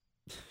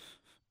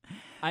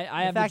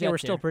 I have the fact the that we're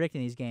Jets still here.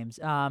 predicting these games.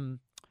 I'll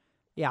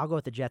go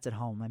with the Jets at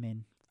home. I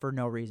mean, for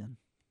no reason.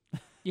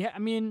 Yeah, I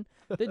mean,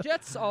 the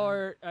Jets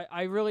are.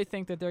 I really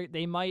think that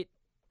they might.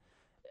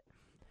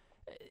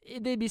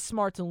 they'd be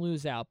smart to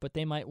lose out, but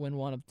they might win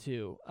one of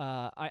two.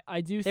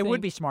 I do think It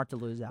would be smart to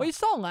lose out. Well, you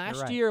saw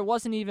last right. year, it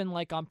wasn't even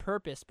like on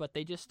purpose, but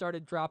they just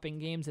started dropping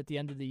games at the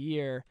end of the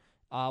year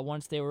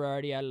once they were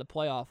already out of the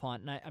playoff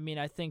hunt. And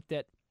I think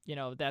that,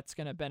 that's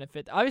going to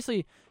benefit.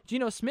 Obviously,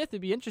 Geno Smith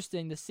would be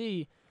interesting to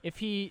see if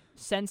he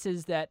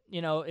senses that,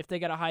 if they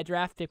got a high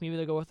draft pick, maybe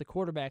they'll go with the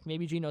quarterback.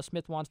 Maybe Geno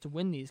Smith wants to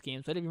win these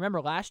games. But if you remember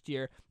last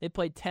year, they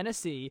played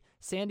Tennessee,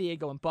 San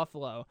Diego, and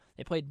Buffalo.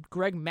 They played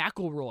Greg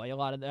McElroy a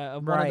lot of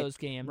one of those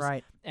games.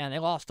 Right. And they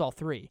lost all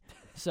three.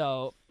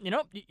 So,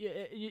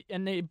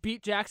 and they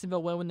beat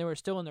Jacksonville when they were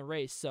still in the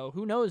race. So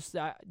who knows?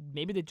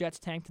 Maybe the Jets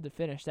tank to the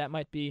finish. That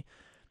might be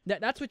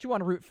that's what you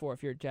want to root for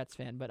if you're a Jets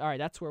fan. But all right,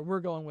 that's where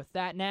we're going with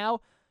that now.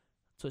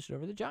 Switch it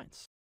over to the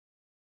Giants.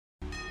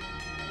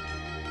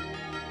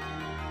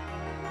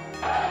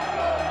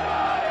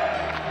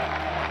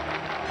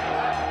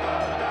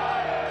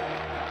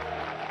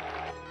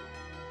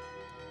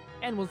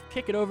 And we'll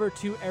kick it over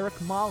to Eric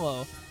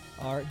Malo,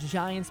 our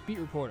Giants beat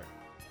reporter.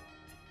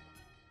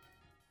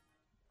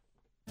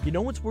 You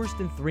know what's worse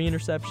than 3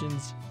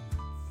 interceptions?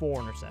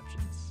 4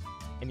 interceptions.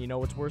 And you know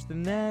what's worse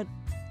than that?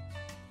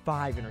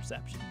 5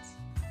 interceptions.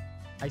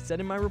 I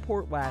said in my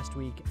report last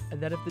week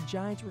that if the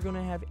Giants were going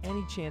to have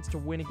any chance to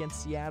win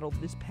against Seattle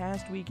this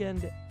past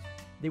weekend,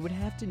 they would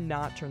have to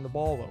not turn the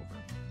ball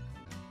over.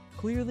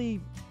 Clearly,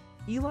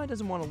 Eli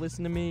doesn't want to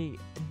listen to me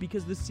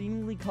because the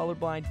seemingly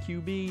colorblind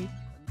QB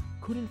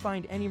couldn't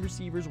find any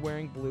receivers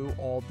wearing blue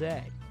all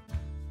day.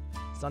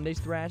 Sunday's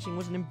thrashing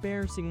was an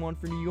embarrassing one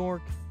for New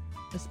York,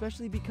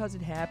 especially because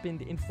it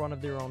happened in front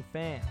of their own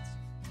fans.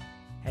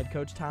 Head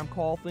coach Tom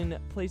Coughlin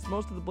placed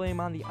most of the blame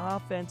on the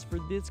offense for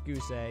this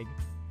goose egg,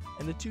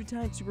 and the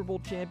 2-time Super Bowl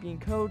champion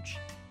coach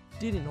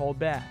didn't hold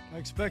back. I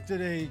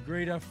expected a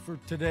great effort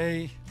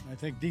today. I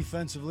think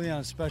defensively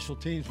on special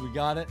teams, we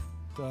got it.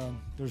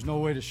 There's no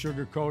way to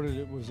sugarcoat it.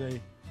 It was a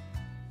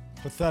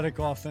pathetic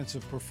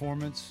offensive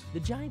performance. The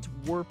Giants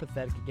were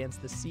pathetic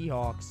against the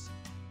Seahawks,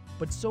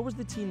 but so was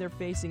the team they're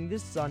facing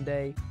this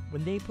Sunday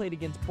when they played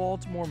against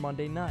Baltimore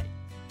Monday night.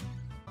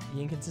 The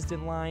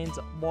inconsistent Lions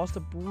lost a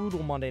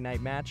brutal Monday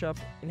night matchup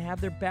and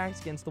have their backs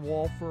against the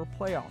wall for a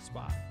playoff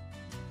spot.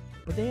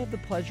 But they have the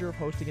pleasure of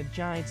hosting a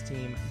Giants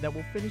team that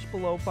will finish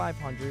below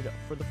 500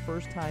 for the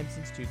first time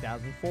since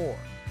 2004.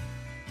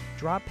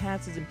 Drop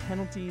passes and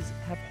penalties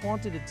have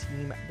haunted a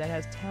team that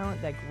has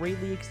talent that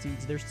greatly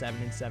exceeds their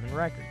 7-7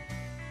 record.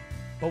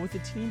 But with the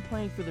team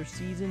playing for their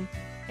season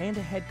and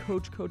a head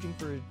coach coaching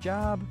for his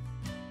job,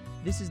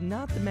 this is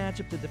not the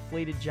matchup the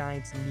deflated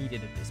Giants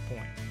needed at this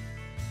point.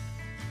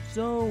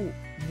 So,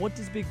 what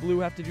does Big Blue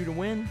have to do to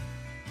win?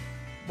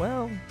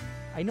 Well,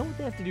 I know what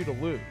they have to do to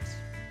lose.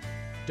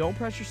 Don't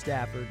pressure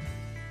Stafford,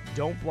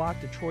 don't block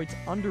Detroit's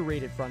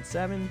underrated front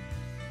seven,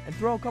 and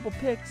throw a couple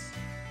picks,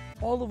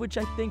 all of which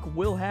I think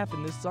will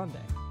happen this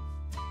Sunday.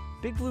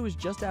 Big Blue is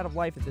just out of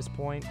life at this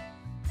point,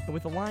 and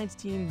with the Lions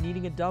team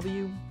needing a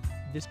W,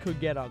 this could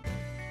get ugly.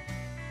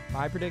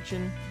 My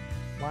prediction,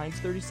 Lions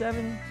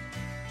 37,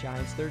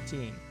 Giants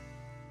 13.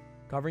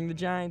 Covering the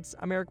Giants,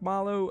 I'm Eric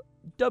Malo,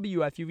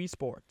 WFUV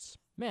Sports.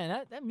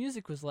 Man, that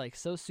music was like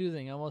so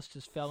soothing. I almost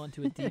just fell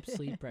into a deep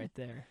sleep right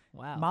there.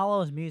 Wow.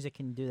 Malo's music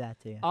can do that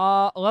to you.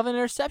 11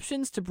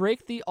 interceptions to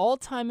break the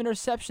all-time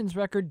interceptions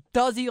record.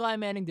 Does Eli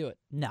Manning do it?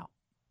 No,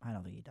 I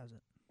don't think he does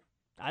it.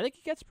 I think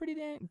he gets pretty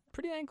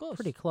dang close.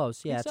 Pretty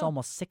close, yeah. Think It's so?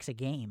 almost 6 a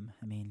game.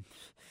 I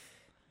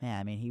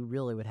mean, he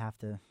really would have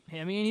to.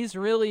 I mean, he's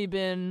really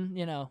been,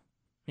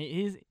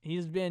 he's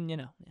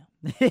been,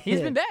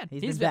 he's been bad.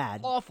 He's been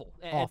bad. Awful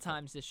at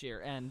times this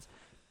year. And,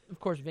 of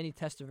course, Vinny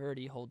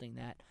Testaverde holding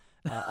that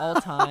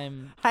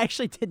all-time. I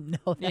actually didn't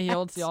know that. Yeah, he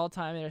holds the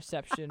all-time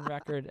interception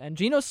record. And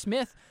Geno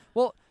Smith,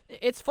 well,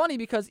 it's funny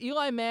because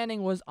Eli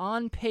Manning was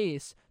on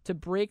pace to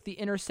break the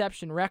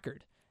interception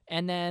record.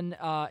 And then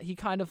he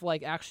kind of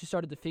actually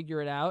started to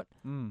figure it out,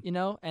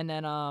 and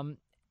then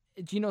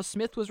Geno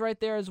Smith was right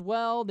there as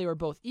well. They were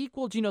both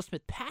equal. Geno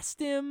Smith passed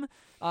him,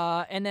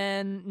 and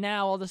then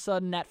now all of a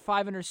sudden that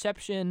 5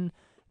 interception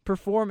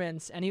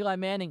performance, and Eli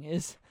Manning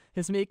is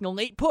making a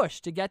late push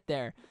to get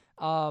there.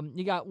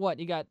 You got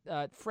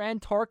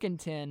Fran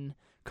Tarkenton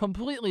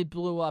completely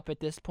blew up at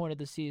this point of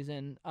the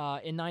season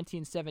in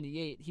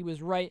 1978. He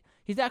was right.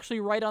 He's actually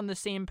right on the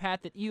same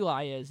path that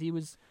Eli is. He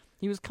was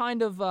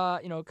kind of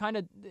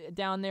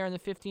down there in the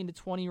 15 to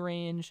 20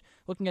 range.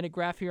 Looking at a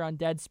graph here on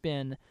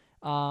Deadspin,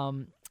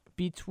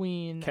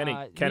 between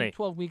week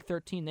 12, week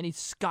 13, then he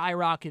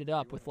skyrocketed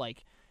up with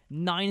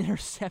 9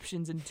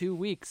 interceptions in 2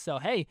 weeks. So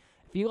hey,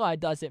 if Eli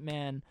does it,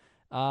 man,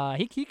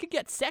 he could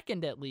get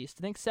second at least.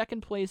 I think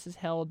second place is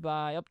held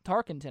by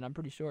Tarkenton, I'm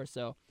pretty sure.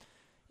 So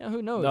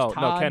who knows?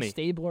 Todd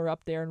Stabler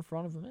up there in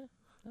front of him.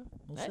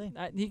 We'll see.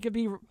 He could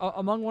be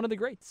among one of the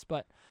greats,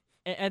 but.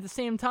 At the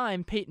same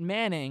time, Peyton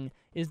Manning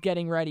is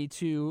getting ready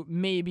to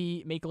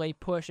maybe make a late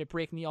push at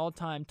breaking the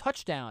all-time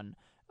touchdown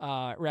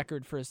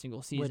record for a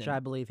single season. Which I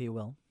believe he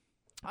will.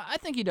 I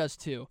think he does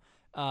too.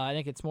 I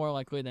think it's more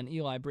likely than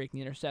Eli breaking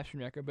the interception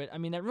record. But, I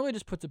mean, that really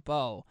just puts a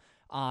bow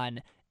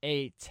on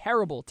a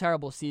terrible,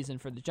 terrible season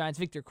for the Giants.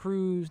 Victor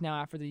Cruz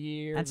now after the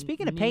year. And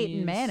speaking of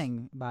Peyton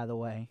Manning, by the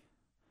way,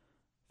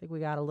 I think we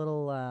got a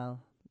little.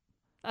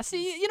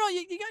 See, you got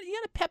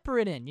to pepper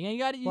it in. You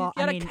got to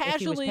if he was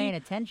casually paying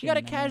attention, you got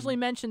to casually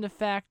mention the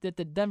fact that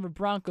the Denver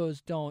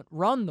Broncos don't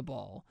run the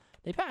ball.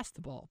 They pass the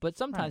ball, but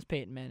sometimes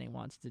Peyton Manning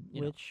wants to,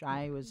 which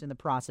I was in the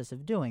process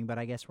of doing, but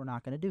I guess we're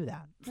not going to do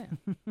that.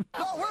 Yeah.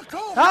 Oh, we're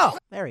cool. Oh,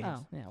 there he is.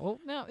 Oh, yeah. Well,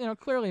 now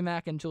clearly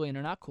Mac and Julian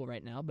are not cool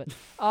right now, but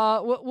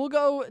we'll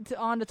go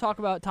on to talk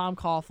about Tom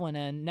Coughlin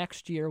and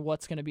next year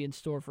what's going to be in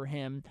store for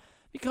him,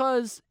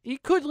 because he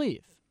could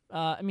leave.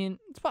 I mean,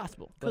 it's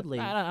possible. Could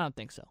leave. I don't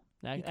think so.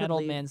 That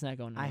old man's not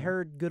going nowhere. I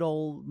heard good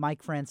old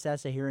Mike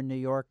Francesa here in New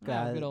York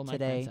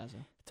today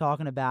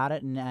talking about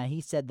it, and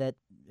he said that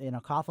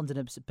Coughlin's in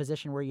a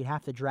position where you'd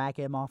have to drag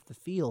him off the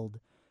field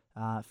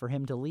for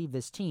him to leave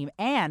this team.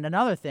 And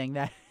another thing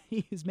that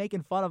he's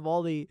making fun of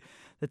all the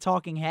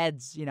talking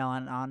heads,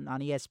 on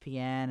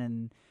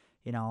ESPN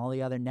and all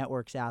the other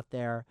networks out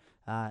there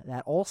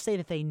that all say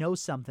that they know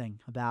something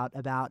about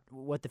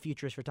what the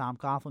future is for Tom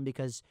Coughlin,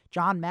 because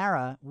John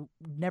Mara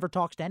never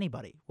talks to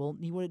anybody. Well,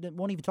 he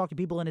won't even talk to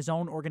people in his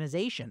own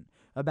organization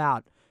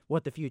about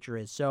what the future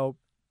is. So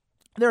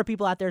there are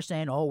people out there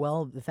saying, oh,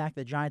 well, the fact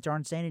that Giants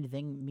aren't saying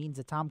anything means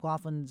that Tom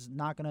Coughlin's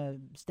not going to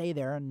stay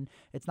there and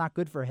it's not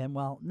good for him.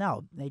 Well,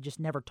 no, they just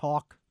never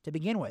talk to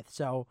begin with.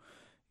 So,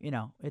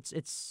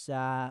 it's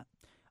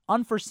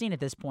unforeseen at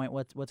this point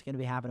what's going to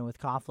be happening with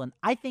Coughlin.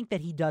 I think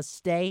that he does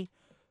stay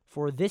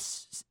for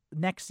this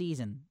next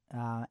season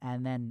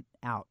and then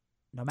out,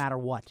 no matter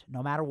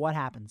what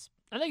happens.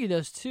 I think he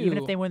does too. Even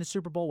if they win the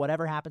Super Bowl,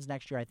 whatever happens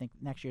next year, I think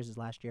next year's his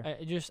last year.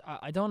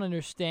 I don't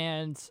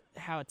understand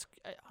how it's.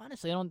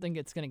 Honestly, I don't think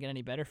it's going to get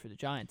any better for the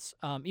Giants.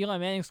 Eli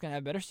Manning's going to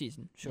have a better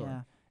season, sure.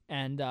 Yeah.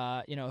 And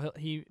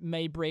he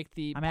may break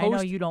the I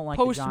know you don't like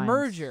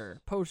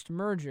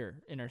post-merger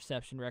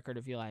interception record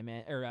of Eli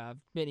Manning or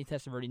Vinny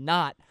Testaverde.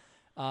 Not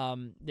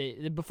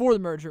before the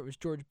merger it was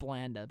George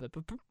Blanda, but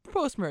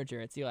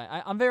post-merger it's Eli.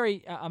 I'm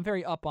very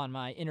up on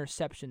my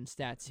interception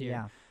stats here.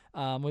 Yeah.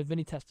 With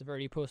Vinny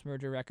Testaverde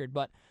post-merger record.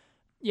 But,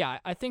 yeah,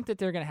 I think that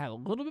they're going to have a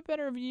little bit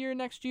better of a year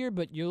next year,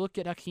 but you look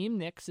at Hakeem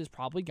Nicks is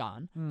probably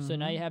gone. Mm-hmm. So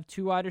now you have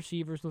two wide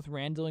receivers with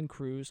Randall and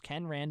Cruz.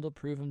 Can Randall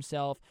prove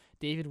himself?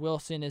 David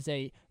Wilson is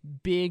a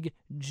big,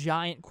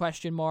 giant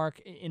question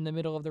mark in the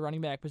middle of the running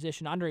back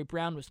position. Andre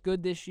Brown was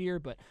good this year,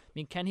 but I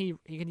mean, can he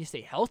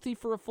stay healthy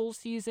for a full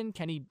season?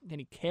 Can he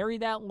carry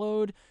that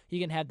load?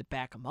 He can have to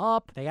back him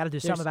up. They got to do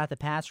something about the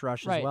pass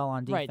rush as well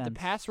on defense. Right, the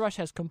pass rush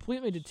has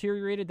completely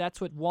deteriorated. That's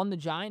what won the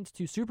Giants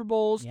 2 Super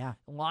Bowls. Yeah.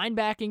 The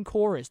linebacking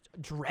core is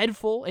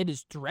dreadful. It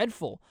is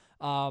dreadful.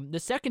 The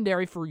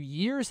secondary for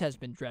years has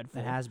been dreadful.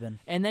 It has been.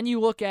 And then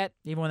you look at...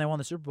 Even when they won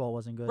the Super Bowl, it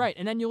wasn't good. Right,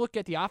 and then you look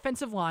at the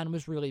offensive line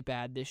was really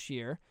bad this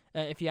year.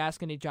 If you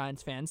ask any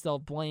Giants fans, they'll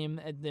blame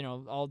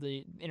all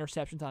the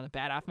interceptions on the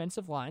bad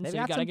offensive line. They've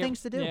got some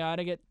things to do. They got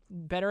to get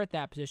better at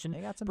that position.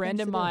 They got some Brandon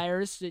things to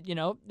Myers,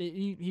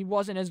 he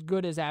wasn't as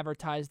good as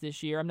advertised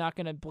this year. I'm not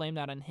going to blame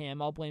that on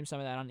him. I'll blame some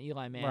of that on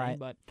Eli Manning. Right.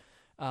 But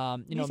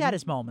he's had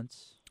his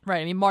moments.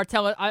 Right. I mean,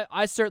 Martellus.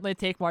 I certainly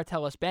take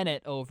Martellus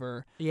Bennett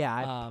over. Yeah,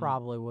 I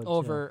probably would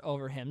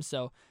over him.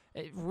 So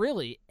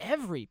really,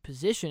 every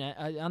position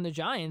on the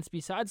Giants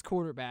besides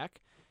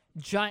quarterback,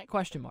 giant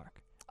question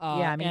mark.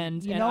 Yeah, I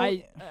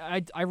mean,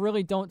 I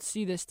really don't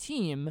see this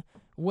team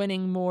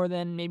winning more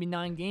than maybe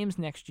 9 games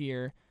next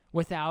year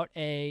without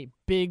a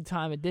big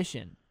time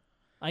addition.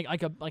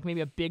 Like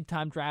maybe a big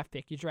time draft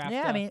pick. You draft.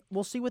 Yeah, I mean,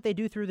 we'll see what they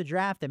do through the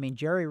draft. I mean,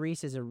 Jerry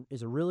Reese is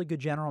a really good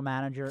general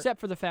manager, except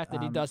for the fact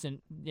that he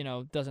doesn't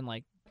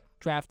like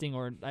drafting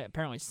or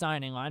apparently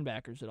signing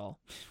linebackers at all.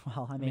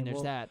 Well, I mean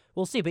there's that.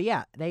 We'll see, but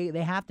yeah, they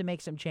have to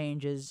make some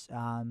changes.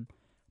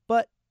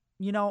 But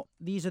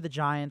these are the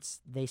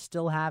Giants. They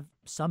still have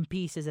some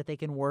pieces that they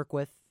can work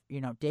with.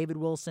 David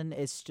Wilson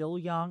is still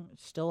young,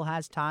 still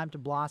has time to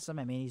blossom.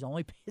 I mean, he's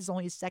only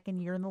his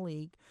second year in the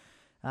league.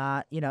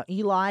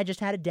 Eli just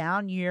had a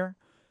down year.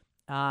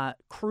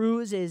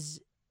 Cruz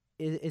is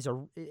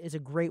a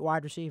great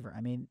wide receiver.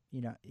 I mean,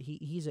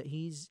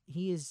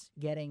 he's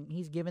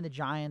giving the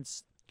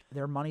Giants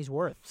their money's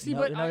worth.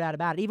 No doubt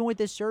about it. Even with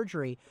this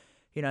surgery,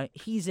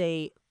 he's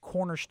a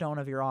cornerstone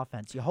of your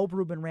offense. You hope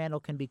Ruben Randall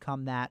can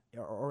become that,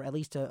 or at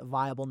least a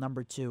viable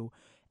number 2.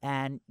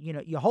 And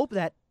you hope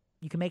that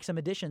you can make some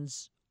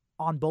additions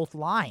on both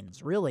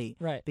lines, really,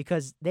 right?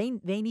 Because they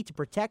need to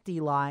protect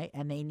Eli,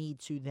 and they need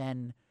to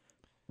then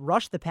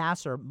rush the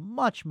passer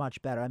much,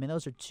 much better. I mean,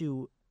 those are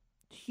 2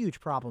 huge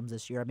problems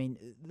this year. I mean,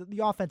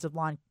 the offensive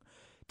line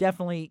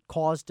definitely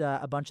caused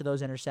a bunch of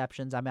those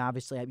interceptions. I mean,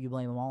 obviously, you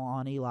blame them all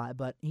on Eli,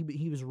 but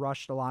he was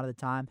rushed a lot of the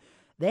time.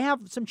 They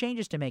have some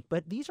changes to make,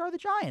 but these are the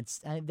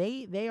Giants.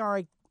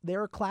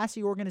 They're a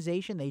classy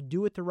organization. They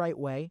do it the right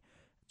way.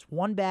 It's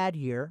one bad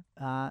year,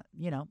 and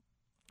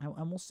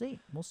we'll see.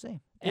 We'll see.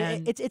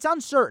 And it's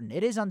uncertain.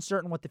 It is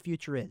uncertain what the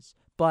future is,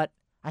 but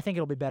I think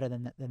it'll be better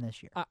than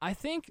this year. I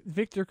think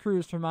Victor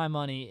Cruz, for my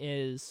money,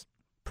 is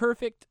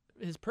perfect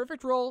his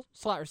perfect role,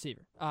 slot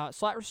receiver.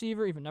 Slot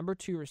receiver, even number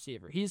 2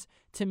 receiver. He's,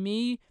 to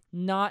me,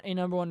 not a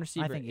number 1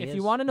 receiver. I think he if is.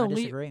 you want an I elite,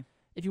 disagree.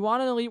 if you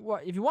want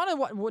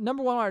a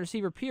number 1 wide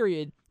receiver,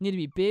 period, you need to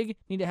be big,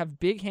 need to have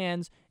big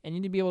hands, and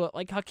you need to be able to,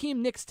 like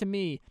Hakeem Nicks to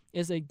me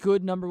is a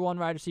good number 1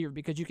 wide receiver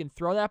because you can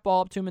throw that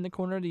ball up to him in the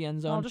corner of the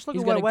end zone. Well, just look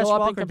He's at what gonna Wes go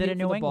up and Welker did compete in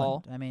for New the England.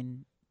 ball. I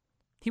mean,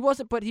 He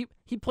wasn't, but he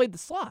played the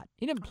slot.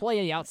 He didn't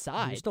play he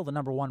outside. was still the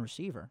number 1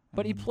 receiver.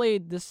 But he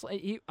played this.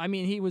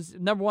 He was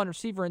number 1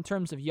 receiver in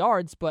terms of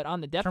yards, but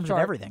on the depth in terms chart,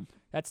 of everything.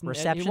 That's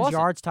Receptions, he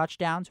wasn't. yards,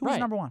 touchdowns. Who was Right.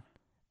 number 1?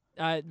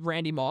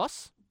 Randy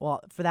Moss.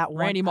 Well, for that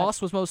one, Randy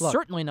Moss was most look,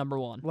 certainly number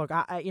 1. Look,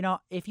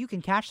 if you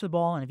can catch the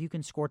ball and if you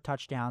can score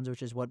touchdowns,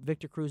 which is what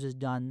Victor Cruz has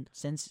done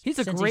since He's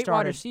a since great he started,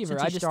 wide receiver.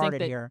 Since I he just started think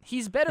that here,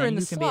 he's better then in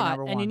the you can be a slot,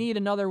 number and you 1. need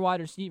another wide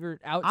receiver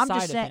outside I'm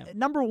just saying, of him.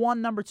 number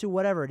 1, number 2,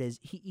 whatever it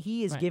is,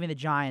 he is Right. giving the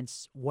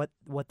Giants what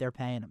they're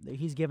paying him.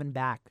 He's giving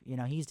back.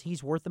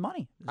 He's worth the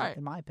money, All right.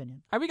 in my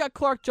opinion. All right, we got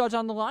Clark Judge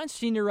on the line,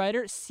 senior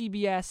writer,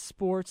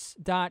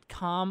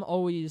 CBSSports.com.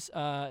 Always,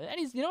 and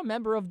he's a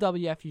member of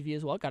WFUV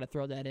as well. Got to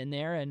throw that in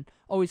there, and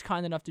always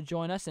kind enough to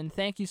join us. And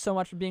thank you so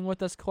much for being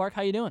with us, Clark.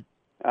 How you doing?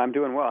 I'm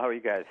doing well. How are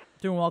you guys?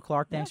 Doing well,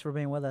 Clark. Thanks for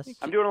being with us.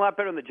 I'm doing a lot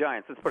better than the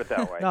Giants. Let's put it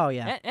that way. Oh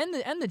yeah, And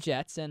the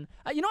Jets, and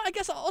I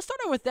guess I'll start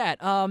out with that.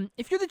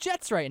 If you're the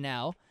Jets right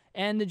now,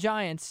 and the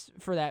Giants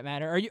for that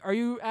matter, are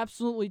you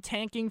absolutely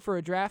tanking for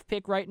a draft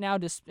pick right now?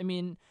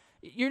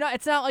 You're not.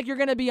 It's not like you're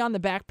going to be on the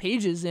back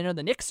pages.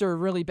 The Knicks are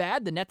really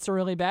bad, the Nets are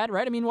really bad,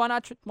 right? Why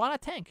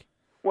not tank?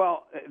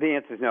 Well, the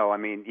answer is no. I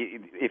mean,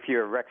 if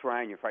you're Rex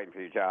Ryan, you're fighting for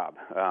your job,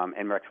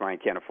 and Rex Ryan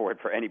can't afford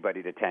for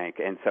anybody to tank.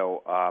 And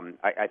so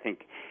I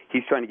think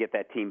he's trying to get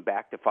that team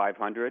back to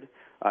 500.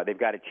 They've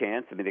got a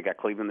chance. I mean, they got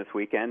Cleveland this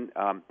weekend.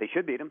 They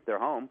should beat them. They're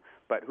home.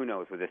 But who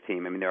knows with this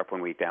team? I mean, they're up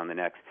 1 week, down the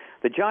next.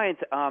 The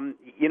Giants, Tom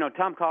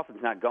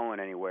Coughlin's not going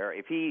anywhere.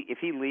 If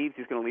he leaves,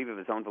 he's going to leave of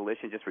his own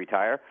volition, just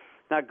retire.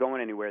 Not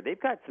going anywhere. They've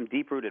got some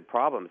deep-rooted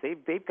problems.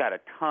 They've got a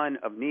ton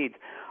of needs.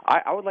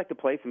 I would like to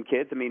play some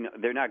kids. I mean,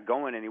 they're not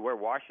going anywhere.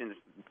 Washington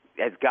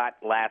has got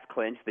last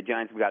clinch. The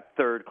Giants have got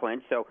third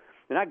clinch. So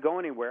they're not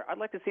going anywhere. I'd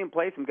like to see them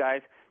play some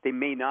guys they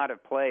may not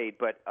have played,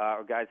 but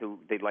or guys who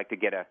they'd like to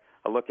get a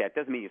look at.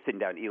 Doesn't mean you're sitting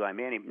down Eli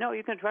Manning. No,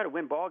 you're going to try to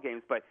win ball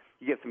games, but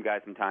you give some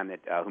guys some time that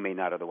who may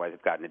not otherwise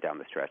have gotten it down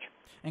the stretch.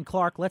 And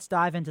Clark, let's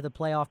dive into the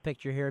playoff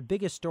picture here.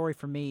 Biggest story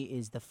for me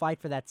is the fight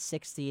for that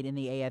 6th seed in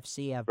the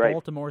AFC. Right.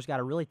 Baltimore's got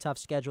a really tough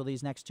schedule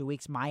these next 2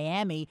 weeks.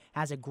 Miami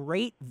has a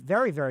great,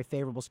 very, very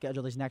favorable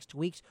schedule these next 2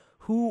 weeks.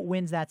 Who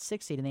wins that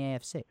 6th seed in the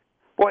AFC?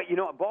 Well,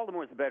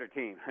 Baltimore's a better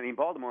team. I mean,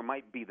 Baltimore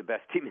might be the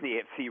best team in the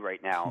AFC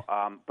right now.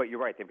 But you're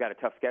right; they've got a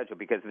tough schedule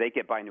because they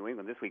get by New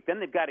England this week. Then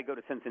they've got to go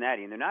to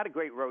Cincinnati, and they're not a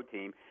great road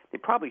team. They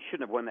probably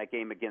shouldn't have won that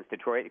game against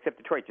Detroit, except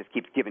Detroit just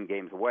keeps giving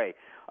games away.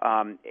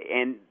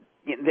 And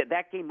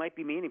that game might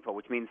be meaningful,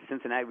 which means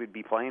Cincinnati would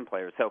be playing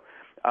players. So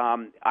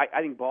I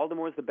think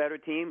Baltimore's the better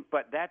team.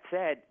 But that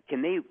said,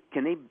 can they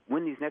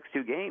win these next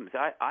 2 games?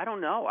 I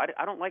don't know.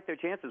 I don't like their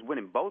chances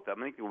winning both of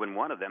them. I think they'll win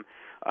one of them.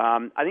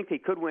 I think they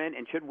could win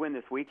and should win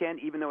this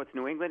weekend, even though it's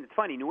New England. It's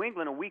funny. New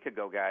England a week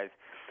ago, guys,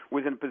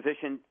 was in a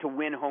position to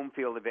win home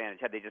field advantage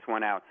had they just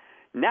won out.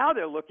 Now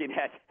they're looking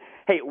at,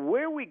 hey,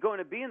 where are we going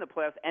to be in the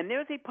playoffs? And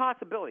there's a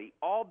possibility,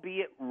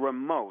 albeit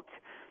remote,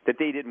 that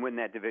they didn't win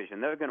that division.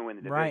 They're going to win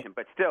the division, Right.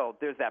 But still,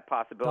 there's that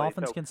possibility.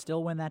 Dolphins can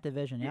still win that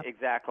division. Yep.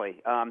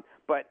 Exactly.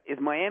 But is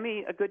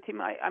Miami a good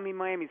team? I mean,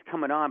 Miami's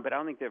coming on, but I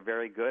don't think they're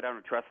very good. I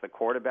don't trust the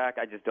quarterback.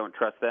 I just don't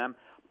trust them.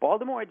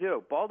 Baltimore, I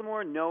do.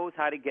 Baltimore knows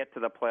how to get to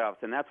the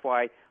playoffs, and that's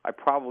why I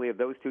probably have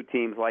those 2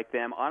 teams like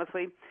them.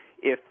 Honestly,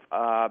 if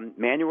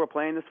Manuel were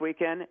playing this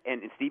weekend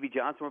and Stevie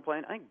Johnson were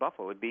playing, I think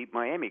Buffalo would beat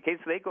Miami. In case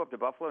they go up to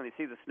Buffalo and they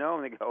see the snow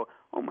and they go,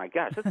 oh, my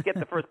gosh, let's get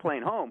the first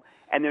plane home.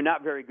 And they're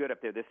not very good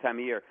up there this time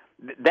of year.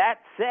 That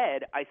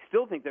said, I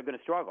still think they're going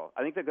to struggle.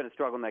 I think they're going to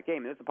struggle in that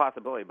game. There's a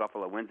possibility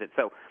Buffalo wins it.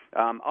 So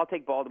I'll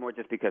take Baltimore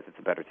just because it's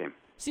a better team.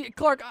 See,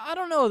 Clark, I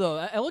don't know, though.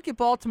 I look at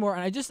Baltimore,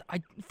 and I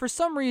for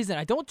some reason,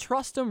 I don't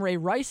trust them. Ray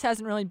Rice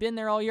hasn't really been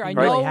there all year. He I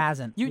know really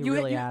hasn't. He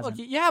really hasn't.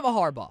 Look, you have a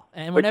Harbaugh,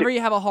 and whenever you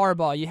have a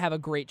Harbaugh, you have a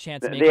great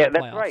chance of making Yeah, the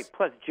playoffs. that's right.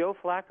 Plus, Joe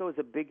Flacco is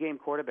a big-game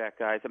quarterback,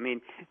 guys. I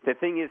mean, the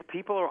thing is,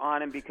 people are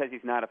on him because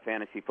he's not a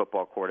fantasy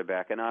football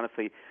quarterback. And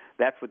honestly,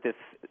 that's what this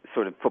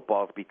sort of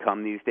football has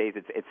become these days.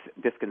 It's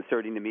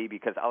disconcerting to me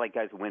because I like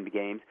guys who win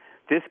games.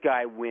 This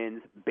guy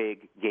wins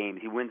big games.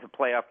 He wins a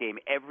playoff game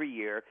every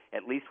year,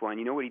 at least one.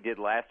 You know what he did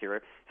last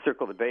year,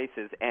 circle the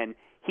bases. And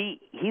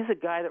he's a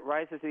guy that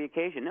rises to the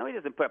occasion. No, he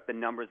doesn't put up the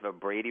numbers of a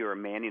Brady or a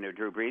Manning or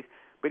Drew Brees,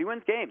 but he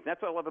wins games.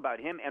 That's what I love about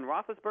him. And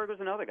Roethlisberger's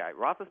another guy.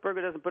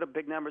 Roethlisberger doesn't put up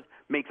big numbers,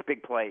 makes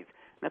big plays.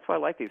 And that's why I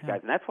like these guys.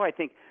 And that's why I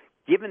think,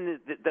 given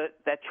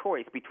that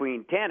choice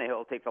between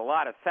Tannehill, takes a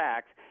lot of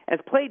sacks, has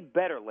played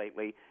better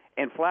lately,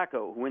 and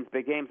Flacco, who wins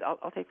big games,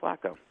 I'll take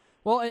Flacco.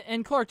 Well,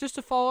 and Clark, just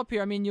to follow up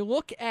here, I mean, you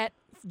look at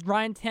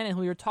Ryan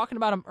Tannehill. You were talking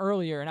about him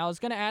earlier, and I was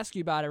going to ask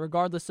you about it,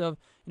 regardless of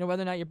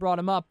whether or not you brought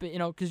him up.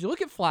 Because you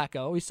look at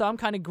Flacco, we saw him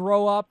kind of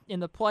grow up in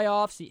the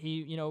playoffs.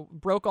 He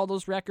broke all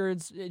those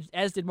records,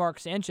 as did Mark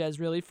Sanchez,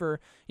 really, for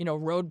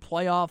road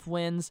playoff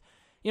wins.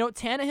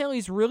 Tannehill,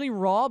 he's really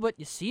raw, but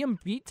you see him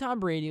beat Tom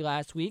Brady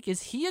last week.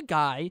 Is he a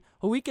guy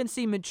who we can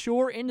see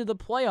mature into the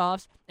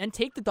playoffs and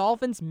take the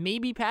Dolphins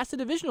maybe past the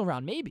divisional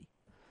round? Maybe.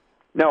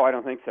 No, I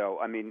don't think so.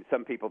 I mean,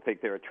 some people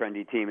think they're a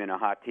trendy team and a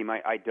hot team.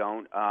 I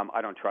don't.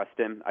 I don't trust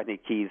him. I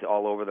think he's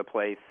all over the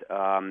place.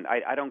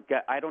 I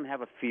don't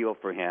have a feel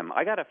for him.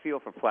 I got a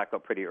feel for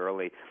Flacco pretty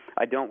early.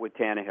 I don't with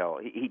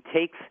Tannehill. He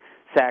takes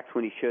sacks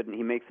when he shouldn't.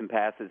 He makes some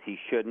passes he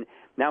shouldn't.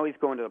 Now he's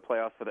going to the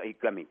playoffs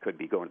could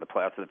be going to the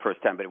playoffs for the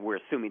first time, but we're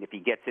assuming if he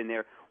gets in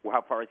there,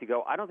 how far does he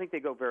go? I don't think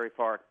they go very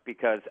far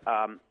because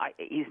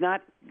he's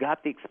not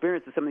got the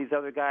experience of some of these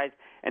other guys.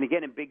 And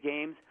again, in big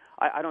games,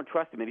 I don't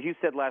trust him. As you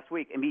said last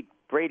week, and beat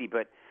Brady,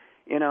 but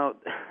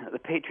the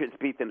Patriots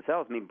beat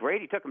themselves. I mean,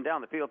 Brady took him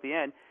down the field at the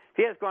end. If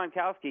he has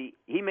Gronkowski,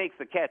 he makes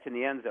the catch in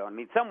the end zone. I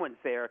mean, someone's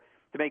there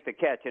to make the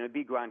catch, and it'd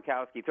be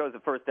Gronkowski. He throws a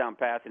first down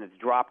pass, and it's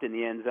dropped in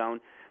the end zone.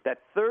 That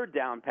third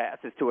down pass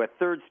is to a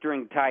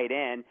third-string tight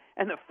end,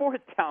 and the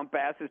fourth down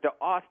pass is to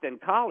Austin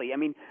Collie. I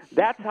mean,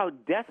 that's how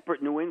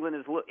desperate New England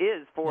is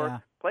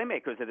for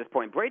playmakers at this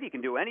point. Brady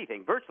can do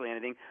anything, virtually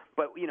anything,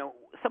 but,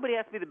 somebody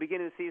asked me at the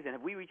beginning of the season,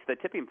 have we reached the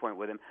tipping point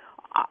with him?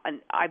 And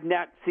I've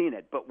not seen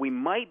it, but we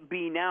might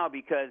be now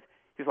because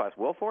he's lost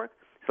Wilfork,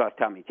 he's lost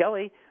Tommy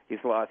Kelly, he's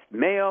lost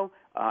Mayo,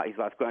 he's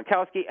lost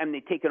Gronkowski, and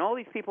they've taken all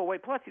these people away.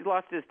 Plus, he's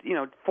lost his,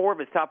 4 of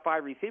his top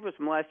 5 receivers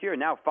from last year, and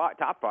now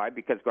top 5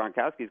 because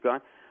Gronkowski's gone.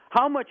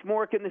 How much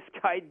more can this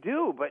guy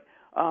do? But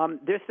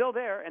they're still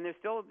there, and they're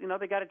still,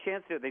 they got a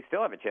chance to. They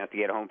still have a chance to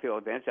get a home field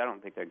advantage. I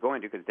don't think they're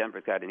going to because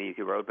Denver's got an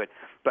easy road. But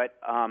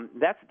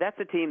that's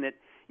a team that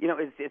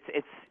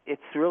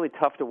it's really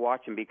tough to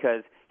watch him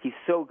because he's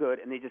so good,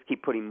 and they just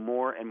keep putting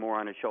more and more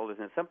on his shoulders.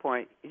 And at some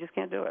point, you just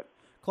can't do it.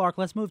 Clark,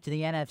 let's move to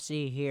the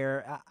NFC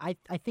here. I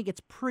think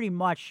it's pretty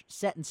much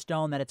set in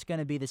stone that it's going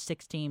to be the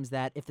 6 teams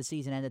that, if the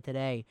season ended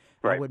today,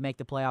 would make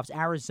the playoffs.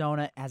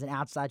 Arizona has an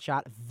outside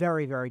shot.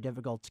 Very, very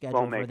difficult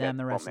schedule for them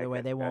the rest of the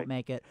way. They won't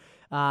make it.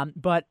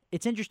 But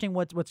it's interesting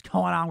what's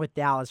going on with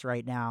Dallas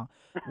right now.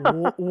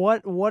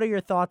 What are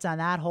your thoughts on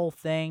that whole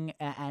thing?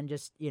 And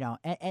just would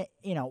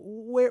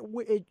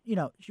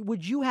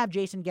you have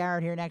Jason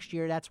Garrett here next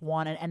year? That's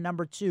one. And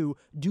number 2,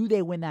 do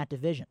they win that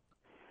division?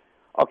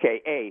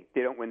 Okay, A,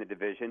 they don't win the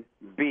division.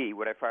 B,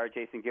 would I fire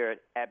Jason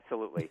Garrett?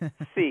 Absolutely.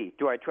 C,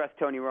 do I trust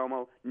Tony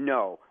Romo?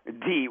 No.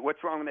 D,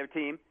 what's wrong with their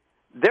team?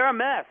 They're a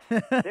mess.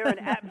 They're an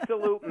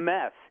absolute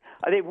mess.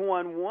 They've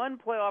won 1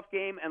 playoff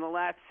game in the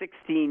last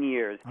 16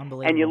 years.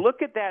 Unbelievable. And you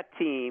look at that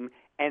team,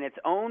 and it's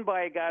owned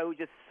by a guy who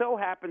just so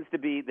happens to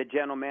be the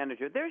general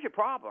manager. There's your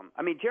problem.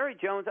 I mean, Jerry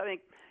Jones, I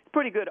think, is a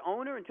pretty good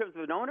owner in terms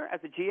of an owner.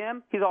 As a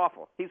GM, he's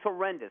awful. He's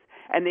horrendous.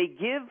 And they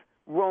give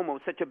Romo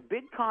such a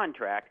big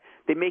contract,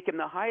 they make him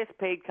the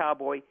highest-paid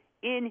Cowboy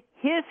in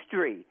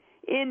history.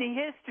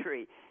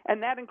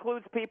 And that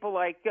includes people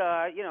like,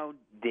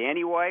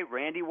 Danny White,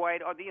 Randy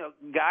White, or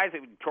guys,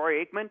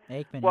 Troy Aikman.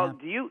 Well,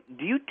 yeah.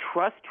 Do you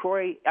trust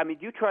Troy? I mean,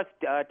 do you trust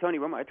Tony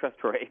Romo? I trust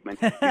Troy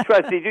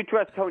Aikman. Did you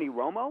trust Tony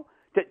Romo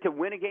to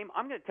win a game?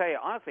 I'm going to tell you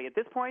honestly, at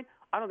this point,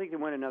 I don't think they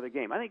win another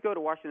game. I think go to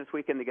Washington this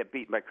weekend, they get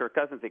beaten by Kirk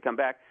Cousins. They come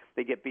back,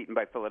 they get beaten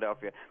by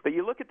Philadelphia. But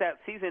you look at that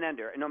season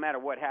ender, and no matter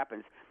what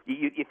happens,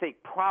 you think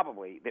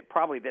probably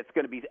that's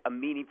going to be a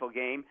meaningful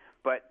game,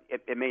 but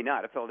it may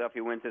not. If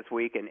Philadelphia wins this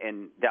week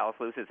and Dallas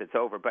loses, it's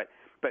over. But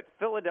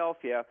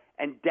Philadelphia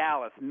and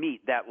Dallas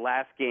meet that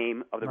last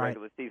game of the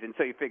regular season,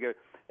 so you figure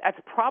that's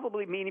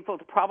probably meaningful.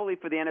 It's probably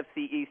for the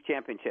NFC East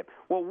Championship.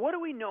 Well, what do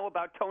we know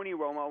about Tony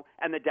Romo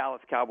and the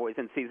Dallas Cowboys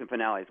in season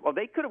finales? Well,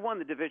 they could have won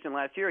the division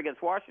last year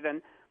against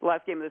Washington. The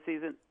last game of the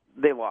season,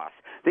 they lost.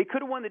 They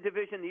could have won the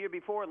division the year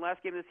before, and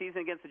last game of the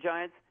season against the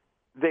Giants,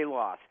 they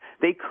lost.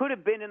 They could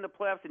have been in the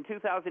playoffs in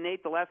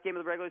 2008, the last game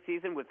of the regular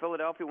season with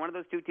Philadelphia. One of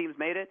those 2 teams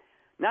made it.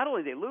 Not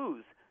only did they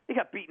lose, they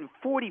got beaten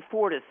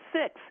 44-6.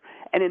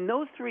 And in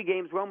those 3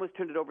 games, Romo's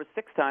turned it over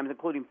 6 times,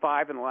 including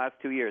 5 in the last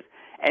 2 years.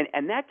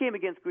 And that game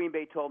against Green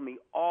Bay told me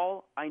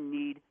all I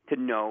need to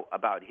know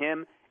about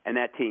him and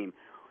that team.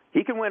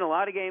 He can win a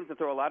lot of games and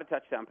throw a lot of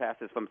touchdown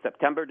passes from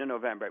September to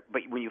November.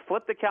 But when you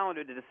flip the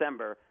calendar to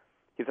December,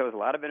 he throws a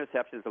lot of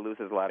interceptions and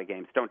loses a lot of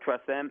games. Don't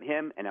trust him,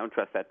 and don't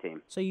trust that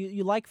team. So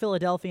you like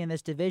Philadelphia in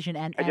this division,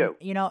 and I do.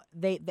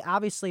 They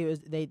obviously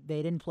they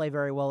didn't play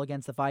very well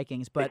against the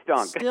Vikings, but they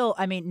stunk. Still,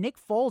 I mean, Nick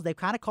Foles, they've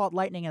kind of caught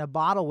lightning in a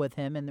bottle with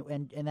him, and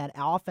that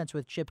offense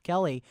with Chip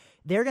Kelly.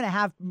 They're going to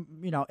have,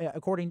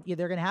 they're going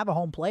to have a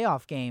home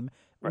playoff game.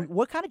 Right.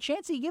 What kind of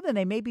chance do you give them?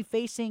 They may be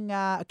facing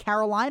a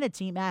Carolina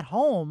team at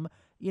home.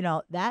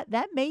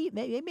 That may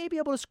be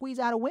able to squeeze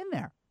out a win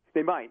there.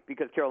 They might,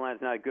 because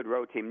Carolina's not a good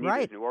road team.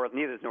 Neither is New Orleans.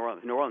 Neither is New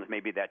Orleans. New Orleans may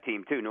be that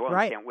team too. New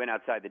Orleans can't win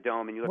outside the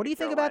dome. And what do you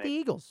think about the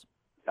Eagles?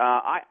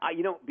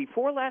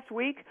 Before last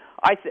week,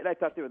 I said I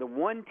thought they were the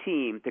one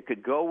team that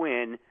could go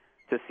in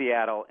to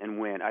Seattle and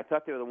win. I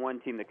thought they were the one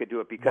team that could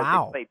do it because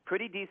they played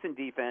pretty decent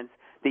defense.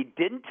 They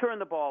didn't turn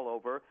the ball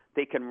over.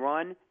 They can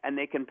run and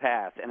they can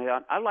pass. And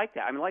I like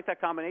that. I like that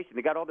combination.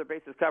 They got all their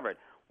bases covered.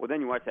 Well, then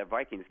you watch that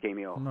Vikings game,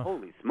 you go,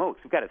 holy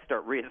smokes, we've got to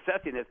start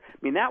reassessing this. I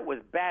mean, that was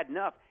bad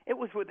enough. It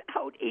was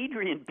without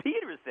Adrian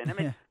Peterson. I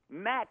mean,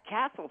 Matt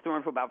Castle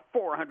throwing for about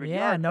 400 yards.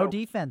 Yeah, no So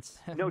defense.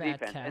 no Matt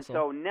defense. And Castle.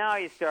 so now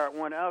you start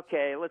wondering,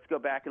 okay, let's go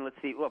back and let's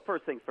see. Well,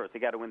 first things first, they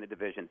got to win the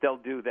division. They'll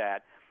do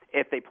that.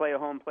 If they play a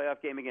home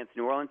playoff game against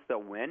New Orleans,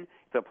 they'll win.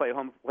 If they'll play a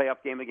home playoff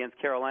game against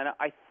Carolina,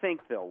 I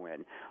think they'll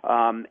win.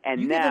 And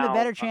You now, give them a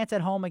better chance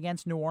at home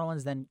against New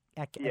Orleans than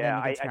against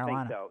I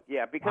Carolina. think so.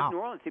 Yeah, because Wow. New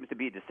Orleans seems to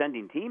be a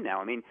descending team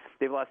now. I mean,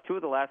 they've lost 2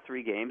 of the last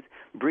 3 games.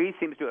 Breeze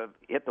seems to have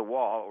hit the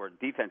wall, or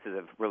defenses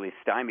have really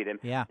stymied him.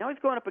 Yeah. Now he's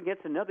going up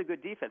against another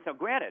good defense. Now,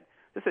 granted,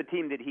 this is a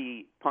team that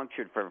he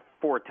punctured for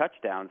 4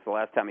 touchdowns the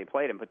last time he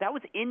played him, but that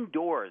was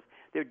indoors.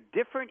 They're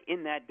different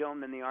in that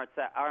dome than they are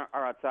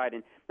outside,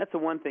 and that's the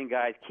one thing,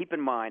 guys, keep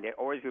in mind. I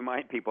always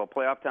remind people,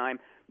 playoff time,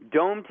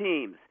 dome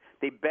teams,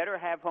 they better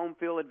have home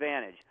field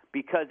advantage,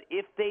 because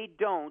if they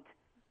don't,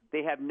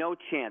 they have no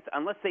chance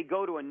unless they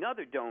go to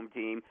another dome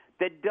team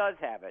that does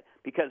have it.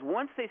 Because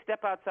once they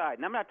step outside,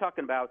 and I'm not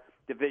talking about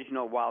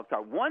divisional wild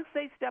card, once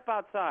they step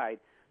outside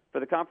for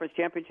the conference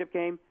championship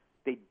game,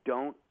 they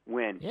don't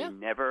win. Yeah. They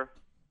never.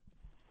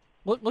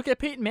 Look at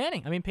Peyton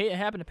Manning. I mean, it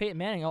happened to Peyton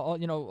Manning,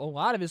 a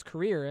lot of his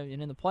career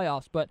and in the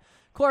playoffs. But,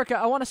 Clark,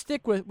 I want to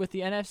stick with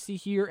the NFC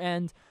here.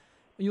 And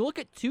you look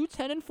at 2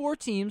 10-4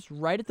 teams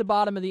right at the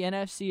bottom of the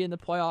NFC in the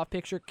playoff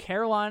picture,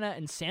 Carolina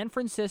and San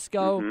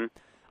Francisco. Mm-hmm.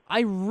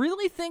 I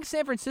really think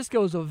San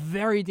Francisco is a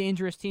very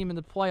dangerous team in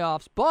the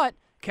playoffs, but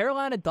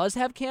Carolina does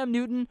have Cam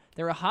Newton.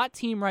 They're a hot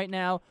team right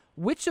now.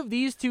 Which of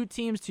these 2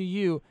 teams to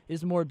you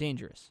is more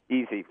dangerous?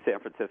 Easy, San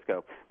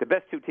Francisco. The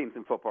best 2 teams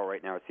in football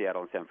right now are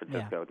Seattle and San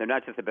Francisco. Yeah. They're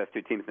not just the best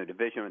 2 teams in the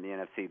division or in the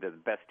NFC. They're the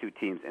best 2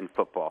 teams in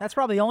football. That's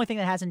probably the only thing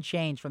that hasn't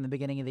changed from the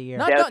beginning of the year.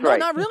 That's right.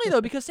 Not really,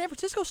 though, because San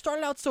Francisco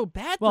started out so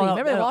badly. Well, no,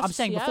 Remember, they lost I'm to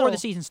saying Seattle. before the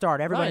season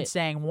started, everybody's Right.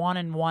 saying 1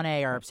 and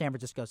 1A are San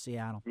Francisco,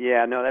 Seattle.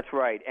 Yeah, no, that's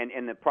right.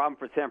 And the problem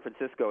for San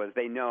Francisco is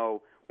they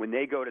know when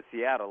they go to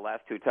Seattle the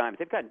last 2 times,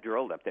 they've gotten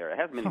drilled up there. It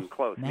hasn't been even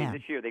close. I mean, Man.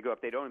 this year they go up,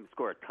 they don't even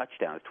score a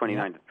touchdown. It's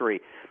 29-3.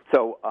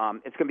 So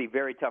it's going to be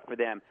very tough for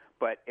them,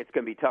 but it's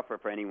going to be tougher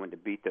for anyone to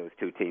beat those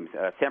 2 teams.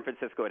 San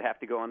Francisco would have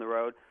to go on the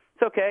road.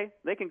 It's okay.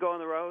 They can go on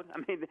the road. I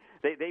mean,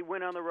 they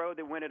win on the road.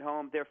 They win at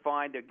home. They're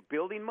fine. They're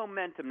building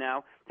momentum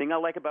now. The thing I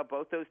like about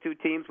both those 2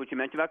 teams, which you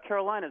mentioned about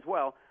Carolina as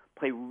well,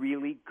 play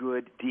really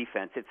good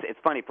defense. It's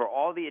funny, for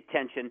all the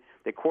attention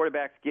that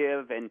quarterbacks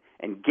give and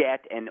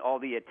get, and all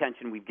the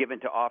attention we've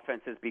given to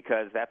offenses,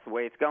 because that's the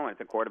way it's going.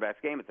 It's a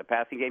quarterback's game. It's a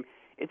passing game.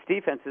 It's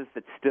defenses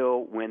that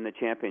still win the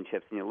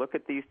championships. And you look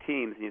at these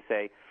teams and you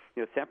say,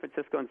 San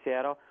Francisco and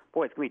Seattle,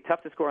 boy, it's going to be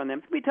tough to score on them.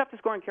 It's going to be tough to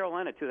score on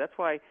Carolina, too. That's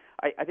why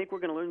I think we're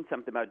going to learn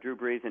something about Drew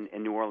Brees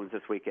in New Orleans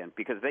this weekend,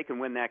 because if they can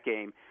win that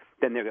game,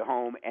 then they're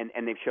home, and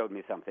they've showed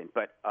me something.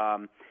 But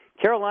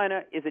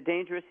Carolina, is it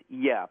dangerous?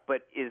 Yeah.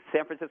 But is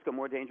San Francisco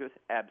more dangerous?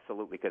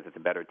 Absolutely, because it's a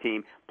better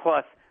team.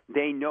 Plus,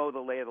 they know the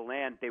lay of the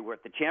land. They were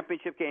at the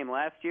championship game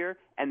last year,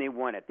 and they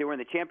won it. They were in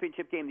the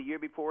championship game the year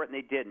before, and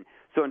they didn't.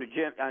 So under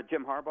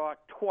Jim Harbaugh,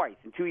 twice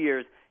in 2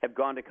 years have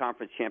gone to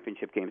conference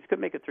championship games. Could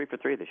make it 3 for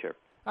 3 this year.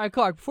 All right,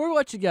 Clark, before we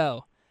let you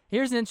go,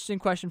 here's an interesting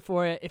question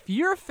for you. If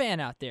you're a fan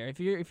out there, if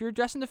you're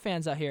addressing the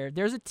fans out here,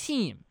 there's a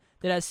team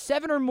that has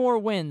 7 or more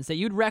wins that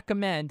you'd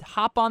recommend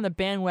hop on the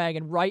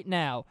bandwagon right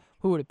now,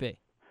 who would it be?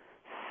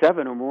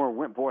 7 or more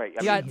win. Boy,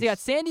 You got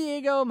San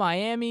Diego,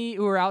 Miami,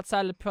 who are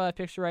outside of the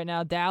picture right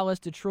now, Dallas,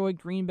 Detroit,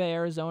 Green Bay,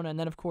 Arizona, and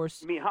then, of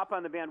course, You mean hop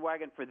on the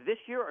bandwagon for this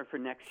year or for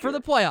next year? for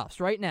the playoffs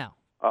right now.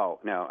 Oh,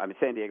 no. I mean,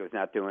 San Diego's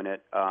not doing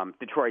it.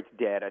 Detroit's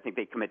dead. I think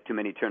they commit too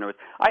many turnovers.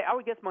 I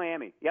would guess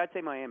Miami. Yeah, I'd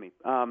say Miami.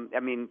 I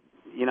mean,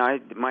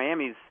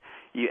 Miami's,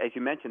 as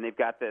you mentioned, they've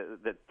got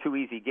the 2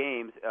 easy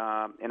games,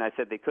 and I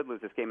said they could lose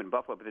this game in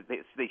Buffalo, but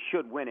they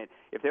should win it.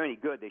 If they're any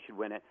good, they should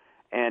win it.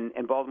 And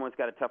Baltimore's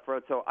got a tough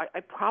road, so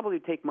I'd probably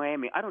take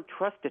Miami. I don't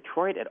trust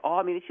Detroit at all.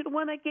 I mean, they should have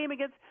won that game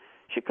against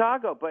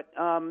Chicago, but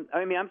I'm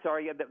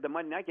sorry, the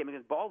Monday night game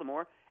against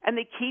Baltimore, and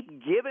they keep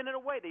giving it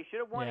away. They should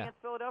have won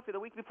against Philadelphia the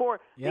week before.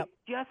 Yep.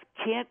 They just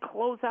can't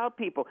close out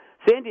people.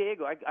 San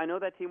Diego, I know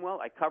that team well.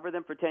 I covered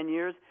them for 10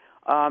 years.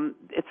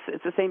 It's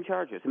the same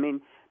Chargers. I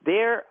mean,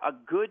 they're a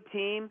good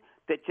team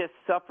that just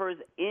suffers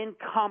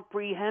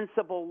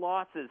incomprehensible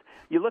losses.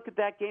 You look at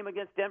that game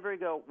against Denver and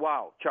go,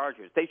 wow,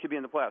 Chargers, they should be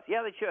in the playoffs.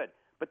 Yeah, they should,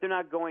 but they're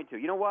not going to.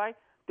 You know why?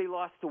 They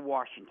lost to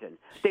Washington.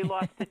 They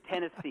lost to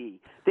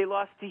Tennessee. They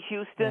lost to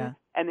Houston,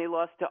 and they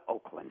lost to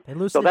Oakland. They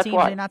lose so to the that's teams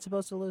why. they're not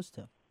supposed to lose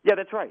to. Yeah,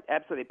 that's right.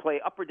 Absolutely. They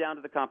play up or down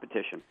to the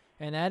competition.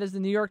 And that is the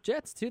New York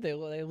Jets, too. They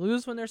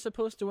lose when they're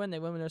supposed to win. They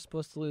win when they're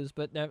supposed to lose.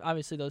 But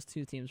obviously those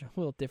 2 teams are a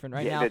little different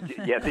right now.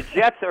 The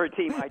Jets are a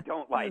team I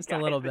don't like. Just a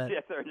little The bit.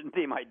 Jets are a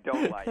team I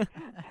don't like.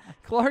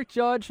 Clark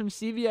Judge from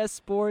CBS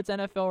Sports,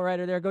 NFL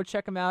writer there. Go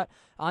check him out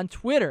on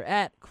Twitter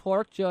at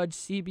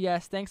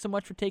ClarkJudgeCBS. Thanks so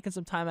much for taking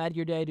some time out of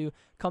your day to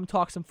come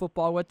talk some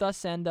football with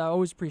us, and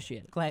always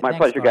appreciate it. My Thanks,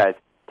 pleasure, Clark. guys.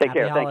 Take Happy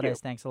care. holidays. Thank you.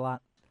 Thanks a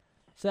lot.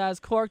 So that's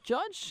Clark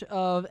Judge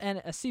of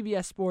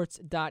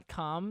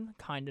CBSSports.com,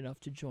 kind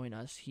enough to join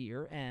us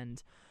here.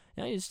 And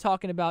he's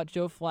talking about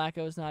Joe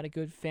Flacco's not a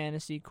good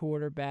fantasy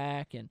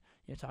quarterback, and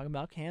talking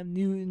about Cam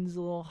Newton's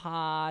a little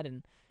hot,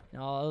 and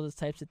all those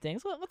types of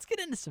things. Well, let's get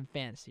into some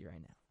fantasy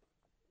right now.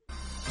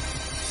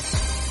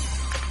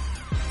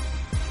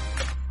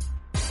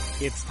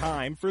 It's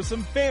time for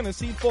some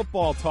fantasy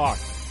football talk.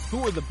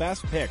 Who are the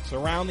best picks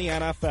around the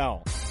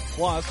NFL?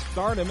 Plus,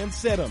 start 'em and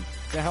sit 'em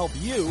to help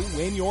you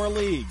win your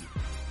league.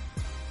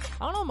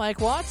 I don't know, Mike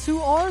Watts. Who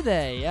are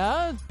they?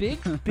 Big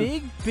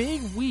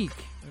week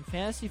in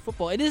fantasy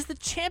football. It is the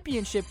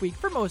championship week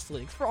for most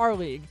leagues. For our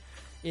league,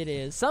 it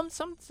is. Some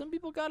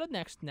people got it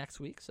next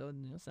week. So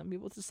some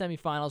people it's the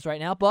semifinals right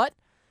now. But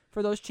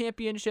for those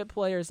championship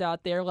players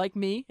out there like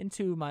me in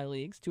 2 of my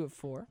leagues, 2 of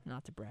 4,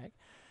 not to brag.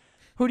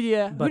 Who do you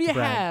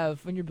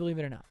have when you believe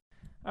it or not?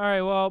 All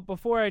right, well,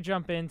 before I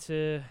jump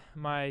into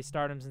my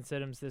startums and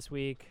situms this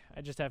week,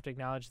 I just have to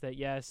acknowledge that,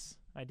 yes,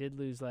 I did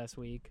lose last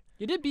week.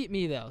 You did beat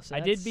me, though. So I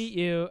did beat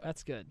you.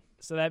 That's good.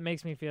 So that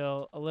makes me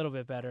feel a little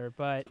bit better.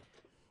 But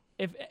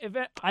if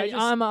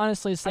I'm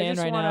honestly saying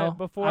right now,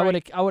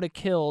 I would have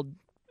killed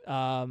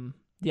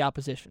the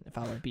opposition if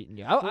I would have beaten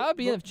you. I would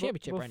be in the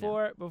championship right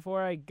now.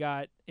 Before I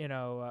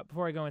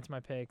go into my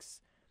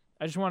picks,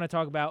 I just want to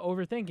talk about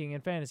overthinking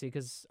in fantasy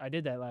because I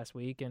did that last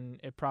week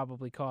and it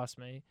probably cost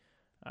me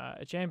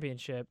a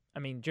championship. I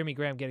mean, Jimmy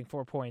Graham getting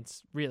 4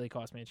 points really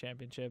cost me a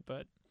championship,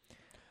 but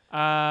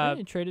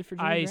you traded for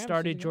Jimmy Graham,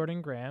 started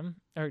Jordan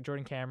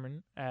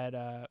Cameron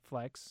at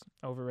flex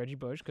over Reggie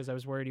Bush because I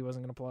was worried he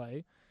wasn't going to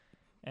play,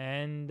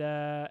 and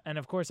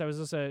of course I was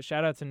also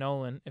shout out to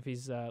Nolan if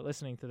he's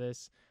listening to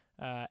this.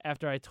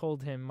 After I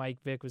told him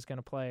Mike Vick was going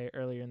to play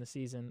earlier in the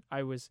season,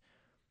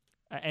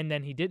 and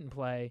then he didn't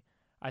play.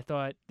 I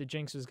thought the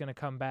jinx was going to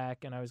come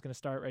back and I was going to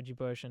start Reggie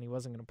Bush and he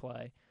wasn't going to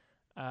play.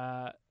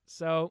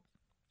 So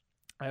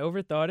I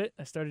overthought it.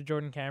 I started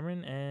Jordan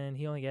Cameron and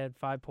he only had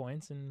 5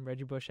 points and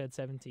Reggie Bush had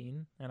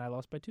 17 and I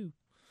lost by 2.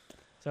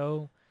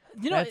 So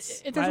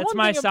that's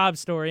my sob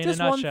story in a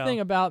nutshell. Just one thing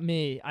about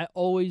me, I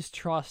always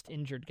trust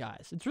injured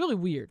guys. It's really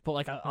weird,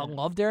 but I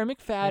love Darren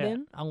McFadden.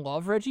 Yeah. I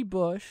love Reggie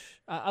Bush.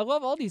 I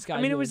love all these guys.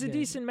 I mean, it was a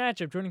decent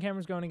matchup. Jordan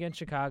Cameron's going against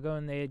Chicago,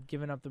 and they had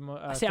given up the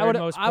most I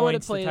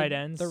points to tight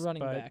ends. The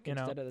running back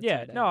instead of the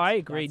tight ends. No, I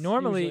agree.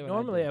 Normally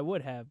I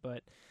would have,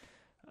 but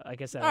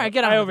like I said, all right,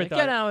 get on with it.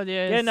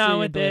 Getting on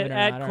with it.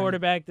 At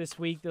quarterback this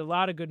week, a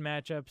lot of good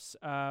matchups,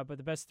 but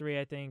the best 3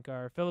 I think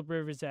are Phillip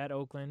Rivers at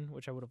Oakland,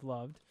 which I would have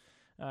loved.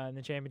 In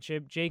the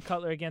championship, Jay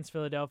Cutler against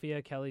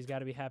Philadelphia. Kelly's got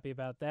to be happy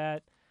about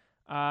that.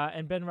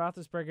 And Ben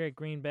Roethlisberger at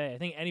Green Bay. I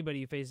think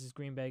anybody who faces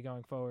Green Bay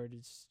going forward,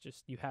 it's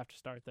just you have to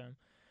start them.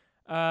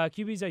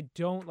 QBs I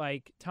don't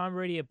like. Tom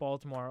Brady at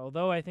Baltimore.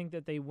 Although I think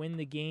that they win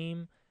the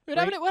game. What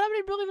happened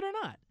to believe it or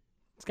not?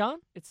 It's gone?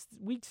 It's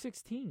week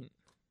 16.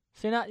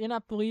 So you're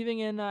not believing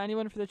in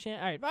anyone for the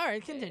chance? All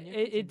right, continue.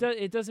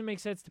 It doesn't make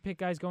sense to pick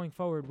guys going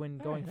forward when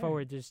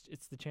forward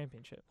it's the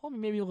championship. Well,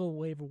 maybe a little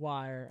waiver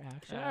wire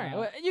action. All right,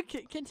 well, you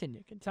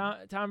continue.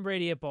 Tom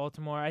Brady at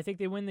Baltimore. I think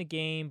they win the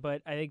game,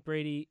 but I think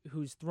Brady,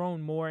 who's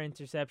thrown more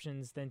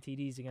interceptions than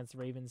TDs against the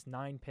Ravens,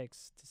 9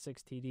 picks to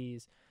 6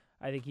 TDs,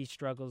 I think he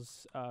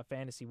struggles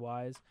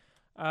fantasy-wise.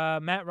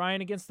 Matt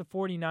Ryan against the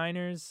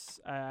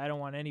 49ers. I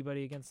don't want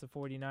anybody against the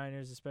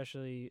 49ers,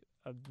 especially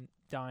a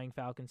dying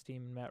Falcons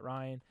team and Matt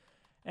Ryan.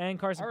 And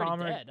Carson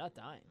Palmer. Already dead, not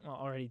dying. Well,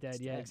 already dead,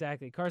 it's yeah, dead.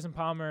 Exactly. Carson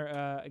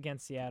Palmer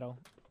against Seattle.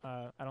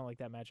 I don't like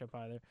that matchup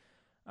either.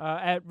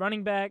 At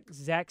running back,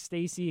 Zach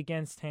Stacy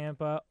against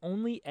Tampa.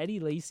 Only Eddie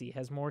Lacy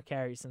has more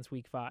carries since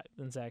week 5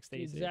 than Zach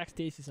Stacy. Zach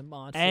Stacy's a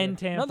monster. And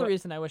Tampa, another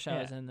reason I wish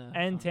I was in the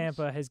finals.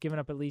 Tampa has given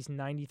up at least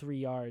 93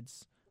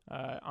 yards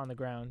on the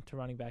ground to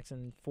running backs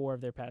in 4 of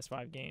their past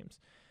 5 games.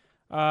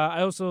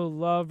 I also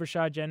love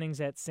Rashad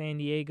Jennings at San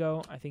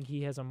Diego. I think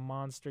he has a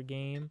monster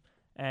game.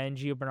 And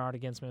Gio Bernard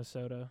against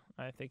Minnesota.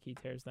 I think he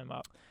tears them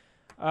up.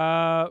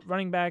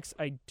 Running backs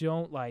I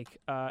don't like.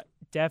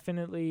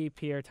 Definitely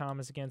Pierre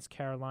Thomas against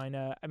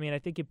Carolina. I mean, I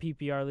think in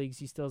PPR leagues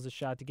he still has a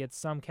shot to get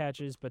some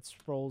catches, but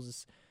Sproles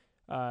is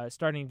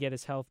starting to get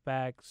his health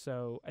back,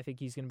 so I think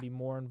he's going to be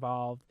more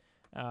involved.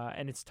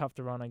 And it's tough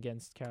to run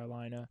against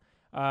Carolina.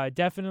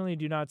 Definitely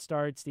do not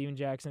start Steven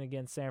Jackson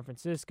against San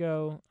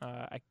Francisco.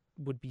 I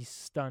would be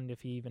stunned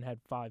if he even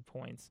had 5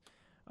 points.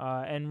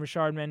 And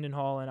Rashard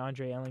Mendenhall and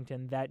Andre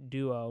Ellington, that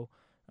duo,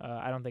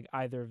 I don't think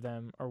either of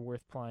them are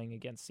worth playing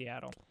against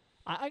Seattle.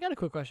 I got a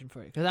quick question for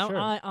you because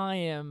I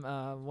am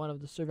one of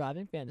the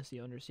surviving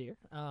fantasy owners here,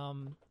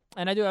 and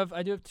I do have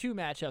 2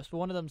 matchups, but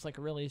one of them's like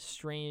a really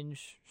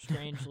strange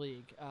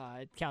league.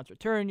 It counts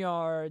return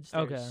yards.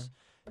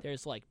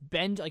 There's like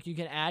bench, like you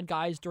can add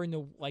guys during the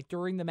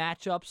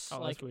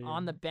matchups,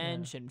 on the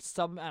bench and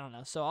some. I don't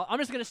know. So I'm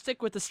just gonna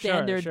stick with the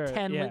standard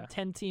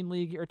 10 team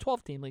league or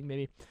 12 team league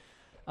maybe.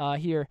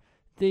 Here,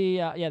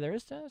 there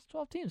is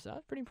 12 teams.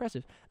 That's pretty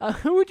impressive.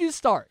 Who would you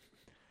start?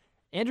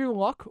 Andrew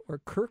Luck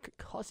or Kirk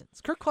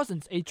Cousins? Kirk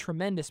Cousins, a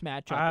tremendous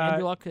matchup.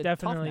 Andrew Luck, a tough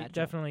matchup.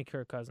 Definitely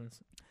Kirk Cousins.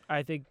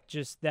 I think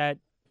just that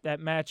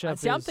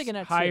matchup I'm thinking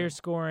that higher too.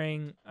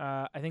 Scoring.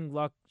 I think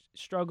Luck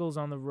struggles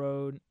on the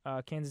road.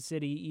 Kansas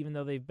City, even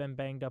though they've been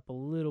banged up a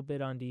little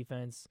bit on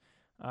defense,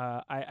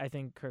 I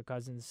think Kirk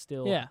Cousins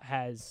still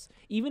has,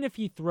 even if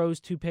he throws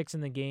 2 picks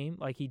in the game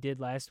like he did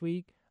last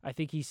week, I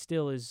think he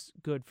still is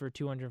good for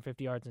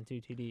 250 yards and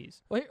 2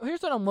 TDs. Well,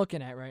 here's what I'm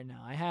looking at right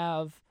now. I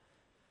have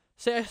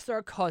Say I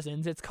start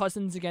Cousins. It's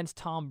Cousins against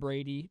Tom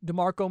Brady.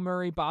 DeMarco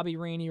Murray, Bobby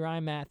Rainey,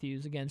 Ryan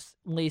Matthews against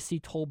Lacey,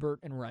 Tolbert,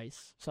 and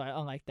Rice. So I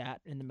like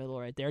that in the middle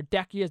right there.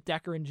 He has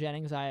Decker and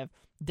Jennings. I have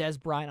Des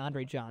Bryant,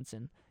 Andre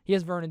Johnson. He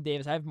has Vernon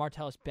Davis. I have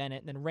Martellus Bennett.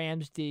 And then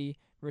Rams D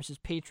versus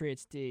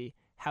Patriots D.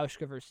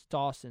 Hauschka versus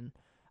Dawson.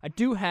 I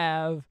do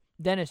have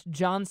Dennis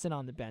Johnson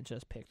on the bench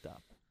as picked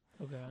up.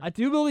 Okay. I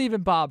do believe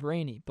in Bob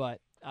Rainey,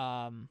 but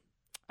I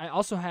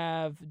also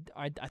have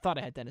I thought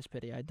I had Dennis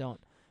Pitta. I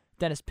don't.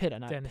 Dennis Pitta,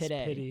 not Dennis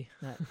Pitta. Pitty.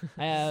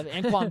 I have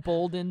Anquan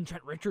Bolden,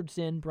 Trent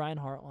Richardson, Brian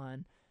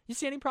Hartline. You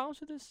see any problems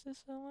with this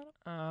lineup?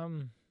 I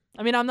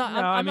mean, I'm not. No,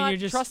 I'm you're not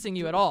just trusting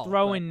you at all.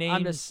 Throwing but names,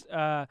 I'm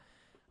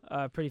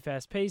just, pretty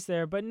fast pace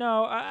there, but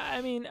no,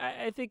 I mean,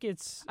 I think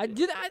it's. I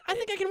think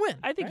I can win.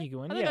 I think right? you can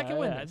win. I think I can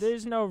win. Yeah. This.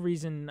 There's no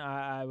reason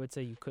I would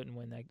say you couldn't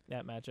win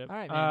that matchup. All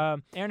right,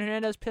 man. Aaron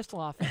Hernandez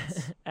pistol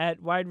offense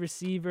at wide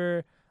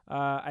receiver.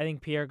 I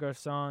think Pierre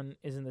Garçon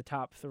is in the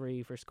top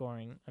 3 for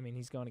scoring. I mean,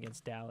 he's going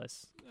against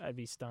Dallas. I'd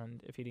be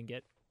stunned if he didn't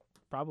get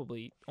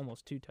probably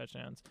almost 2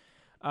 touchdowns.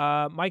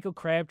 Michael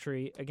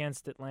Crabtree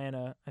against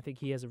Atlanta. I think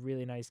he has a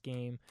really nice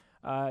game.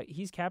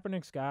 He's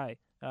Kaepernick's guy,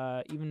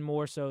 even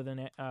more so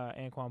than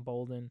Anquan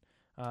Bolden.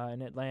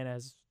 And Atlanta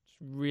is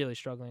really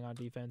struggling on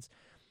defense.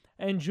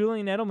 And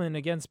Julian Edelman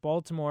against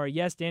Baltimore.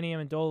 Yes, Danny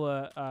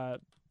Amendola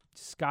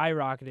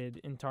skyrocketed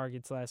in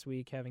targets last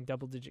week, having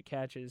double-digit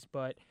catches,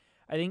 but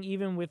I think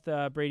even with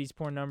Brady's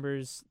poor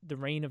numbers, the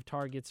reign of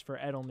targets for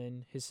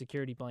Edelman, his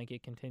security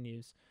blanket,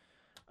 continues.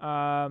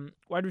 Wide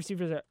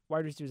receivers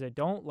I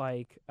don't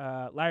like.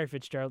 Larry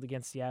Fitzgerald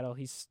against Seattle.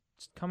 He's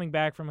coming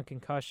back from a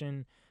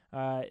concussion.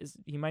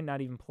 He might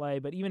not even play,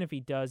 but even if he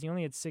does, he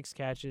only had 6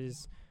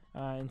 catches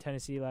in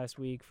Tennessee last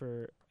week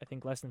for, I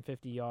think, less than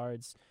 50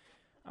 yards.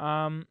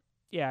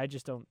 I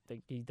just don't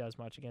think he does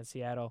much against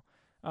Seattle.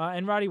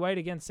 And Roddy White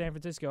against San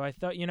Francisco. I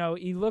thought,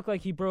 he looked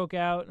like he broke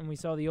out, and we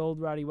saw the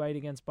old Roddy White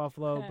against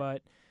Buffalo,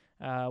 but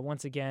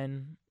once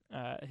again,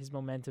 his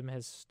momentum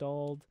has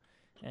stalled,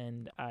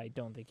 and I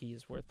don't think he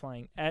is worth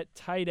playing. At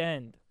tight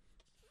end,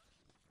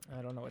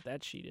 I don't know what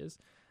that sheet is.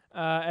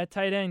 At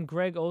tight end,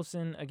 Greg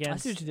Olsen against... I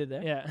see what you did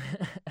there.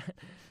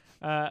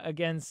 Yeah.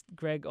 Against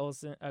Greg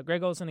Olsen.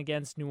 Greg Olsen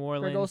against New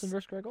Orleans. Greg Olsen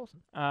versus Greg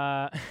Olsen.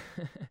 I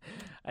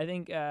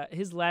think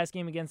his last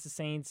game against the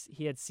Saints,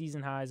 he had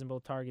season highs in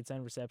both targets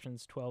and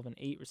receptions, 12 and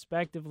 8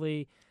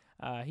 respectively.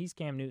 He's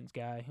Cam Newton's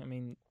guy. I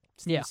mean,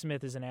 Steve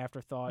Smith is an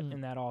afterthought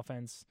in that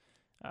offense.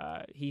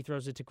 He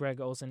throws it to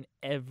Greg Olsen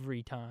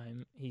every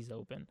time he's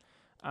open.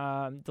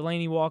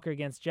 Delaney Walker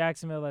against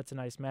Jacksonville, that's a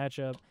nice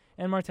matchup.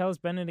 And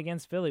Martellus Bennett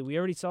against Philly. We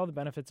already saw the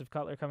benefits of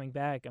Cutler coming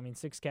back. I mean,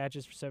 6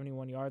 catches for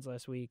 71 yards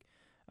last week.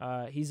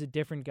 He's a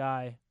different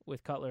guy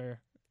with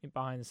Cutler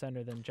behind the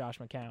center than Josh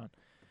McCown.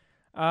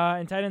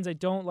 And tight ends I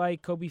don't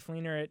like. Coby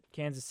Fleener at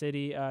Kansas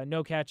City.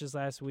 No catches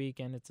last week,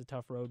 and it's a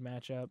tough road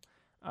matchup.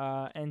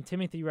 And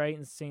Timothy Wright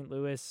in St.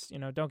 Louis,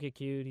 don't get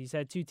cute. He's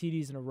had 2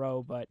 TDs in a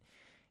row, but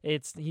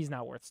he's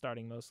not worth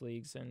starting most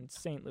leagues. And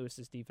St.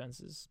 Louis's defense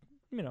is,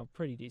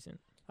 pretty decent.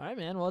 All right,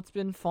 man. Well, it's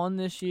been fun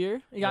this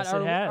year. We got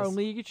our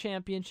league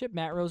championship,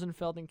 Matt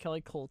Rosenfeld and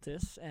Kelly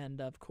Coltis. And,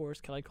 of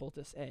course, Kelly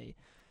Coltis, a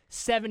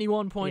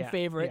 71-point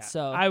favorite. Yeah.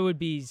 So I would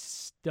be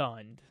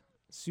stunned.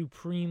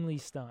 Supremely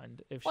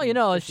stunned if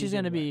she's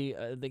going to be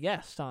the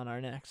guest on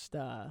our next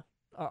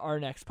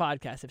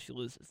podcast if she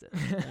loses this.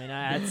 I mean,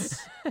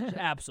 that's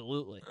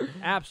absolutely.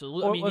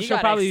 Well, I mean, she'll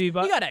probably be. You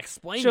got to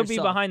explain. She'll be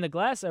behind the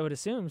glass, I would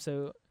assume.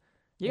 So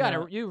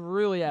you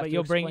really have. But to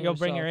you'll bring yourself.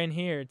 her in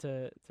here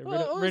to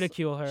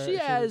ridicule her. She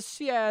has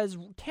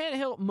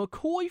Tannehill,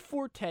 McCoy,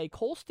 Forte,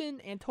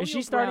 Colston, Antonio Is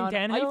she starting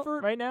Brown, Tannehill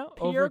Eifert, right now?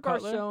 Pierre over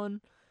Cutler?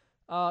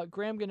 Garçon,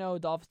 Graham Gano,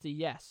 Dolphins.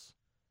 Yes.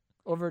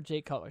 Over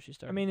Jay Cutler, she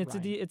started. I mean, it's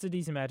a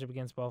decent matchup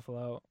against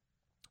Buffalo.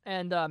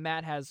 And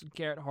Matt has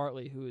Garrett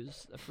Hartley, who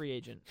is a free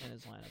agent in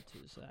his lineup too.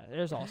 So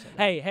there's also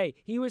that. Hey,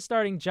 he was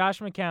starting Josh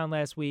McCown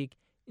last week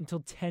until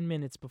 10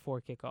 minutes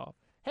before kickoff.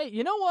 Hey,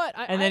 you know what?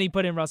 Then he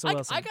put in Russell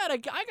Wilson. I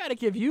gotta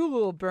give you a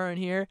little burn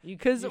here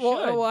because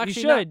actually, you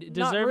should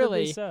not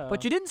really. So.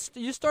 But you didn't.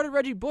 You started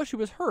Reggie Bush, who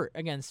was hurt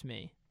against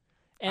me.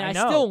 And I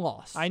know. still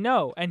lost. I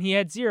know, and he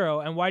had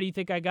 0. And why do you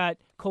think I got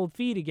cold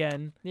feet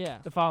again? Yeah.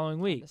 The following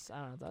week.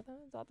 I don't know.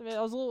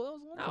 That was a little.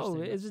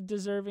 No, it's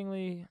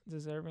deservingly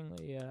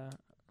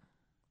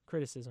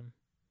criticism.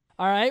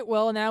 All right.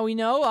 Well, now we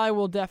know I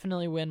will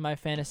definitely win my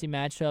fantasy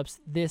matchups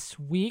this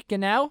week,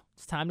 and now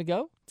it's time to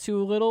go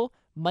to a little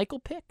Michael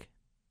pick.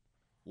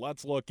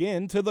 Let's look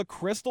into the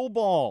crystal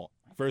ball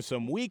for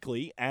some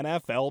weekly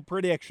NFL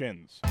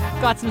predictions.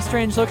 Got some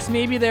strange looks.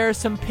 Maybe there are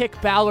some Pick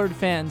Ballard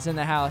fans in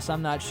the house.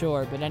 I'm not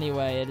sure. But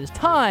anyway, it is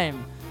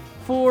time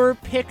for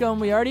Pick'em.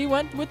 We already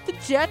went with the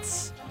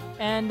Jets.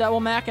 And,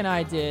 Mac and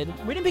I did.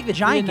 We didn't pick the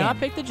Giants. We did not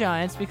pick the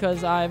Giants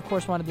because I, of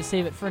course, wanted to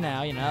save it for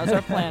now. That was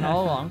our plan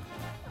all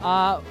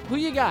along. Who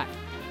you got,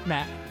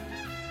 Matt?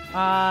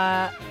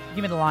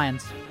 Give me the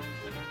Lions.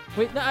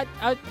 Wait, no,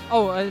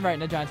 right,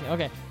 no Giants.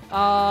 Okay.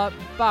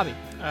 Bobby.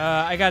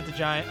 I got the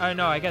Giants.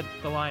 No, I got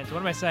the Lions. What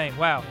am I saying?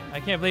 Wow, I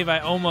can't believe I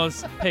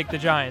almost picked the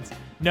Giants.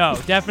 No,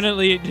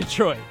 definitely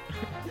Detroit.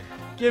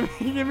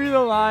 Give me the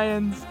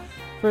Lions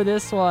for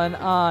this one.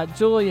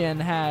 Julian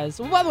has.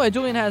 Well, by the way,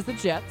 Julian has the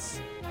Jets.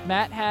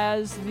 Matt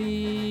has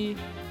the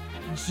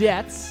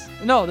Jets.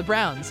 No, the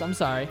Browns. I'm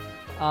sorry.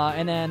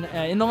 And then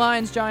in the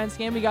Lions-Giants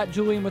game, we got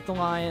Julian with the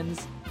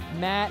Lions,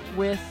 Matt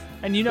with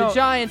the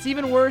Giants.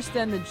 Even worse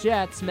than the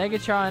Jets,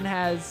 Megatron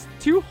has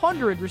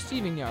 200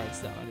 receiving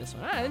yards, though, in this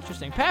one.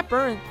 Interesting. Pat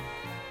Burns.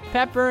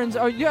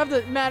 Oh, you have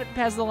the Matt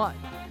has the line.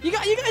 You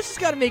guys just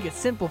got to make it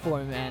simple for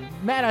me, man.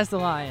 Matt has the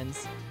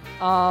Lions.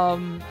 All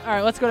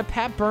right, let's go to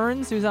Pat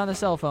Burns, who's on the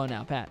cell phone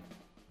now. Pat.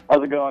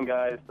 How's it going,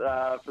 guys?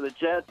 For the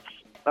Jets,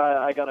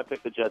 I got to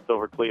pick the Jets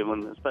over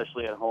Cleveland,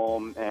 especially at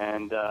home,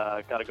 and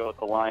got to go with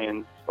the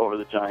Lions over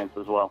the Giants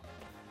as well.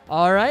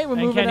 All right, we're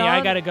moving Kenny, on.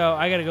 I gotta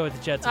go with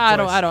the Jets. I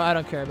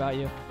don't care about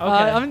you. Okay.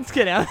 I'm just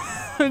kidding.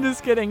 I'm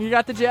just kidding. You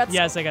got the Jets?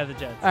 Yes, I got the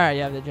Jets. All right,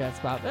 you have the Jets,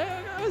 Bob.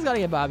 I always gotta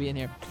get Bobby in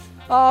here.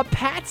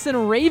 Pats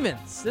and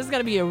Ravens. This is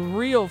gonna be a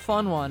real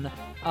fun one.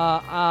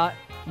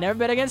 Never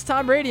bet against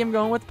Tom Brady. I'm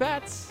going with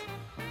Pats.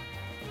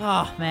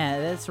 Oh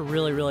man, that's a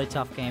really, really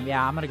tough game.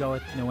 Yeah, I'm gonna go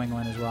with New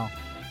England as well.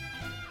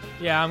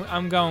 Yeah,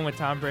 I'm going with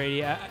Tom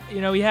Brady.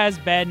 He has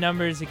bad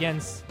numbers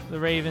against the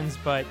Ravens,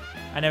 but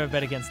I never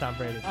bet against Tom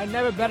Brady. I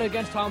never bet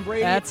against Tom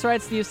Brady. That's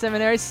right, Steve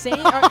Seminary.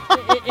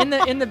 In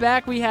the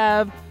back we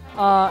have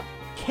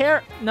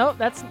No,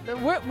 that's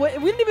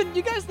we didn't even.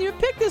 You guys didn't even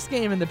pick this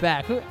game in the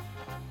back. All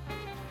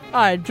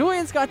right,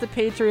 Julian's got the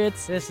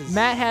Patriots.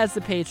 Matt has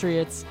the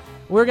Patriots.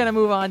 We're going to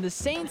move on to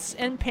Saints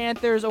and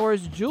Panthers, or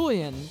as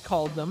Julian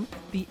called them,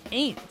 the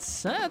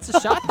Aints. That's a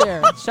shot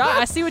there.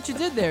 I see what you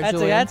did there,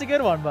 Julian. That's a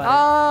good one,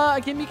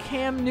 buddy. Give me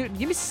Cam Newton.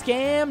 Give me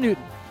Scam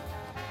Newton.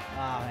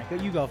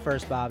 You go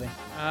first, Bobby.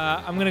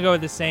 I'm going to go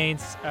with the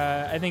Saints.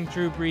 I think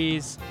Drew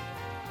Brees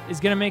is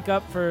going to make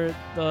up for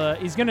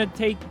he's going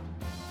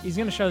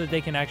to show that they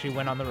can actually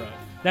win on the road.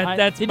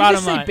 That's did bottom you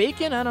just line. Say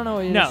bacon? I don't know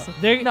what you No,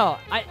 they're not.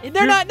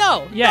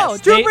 No,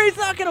 Drew Brees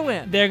not gonna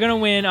win. They're gonna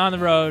win on the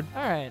road.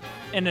 All right,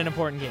 in an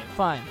important game.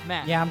 Fine,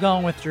 Matt. Yeah, I'm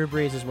going with Drew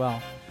Brees as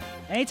well.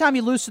 Anytime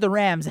you lose to the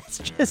Rams,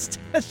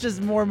 that's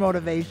just more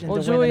motivation to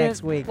win the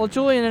next week. Well,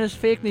 Julian in his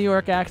fake New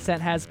York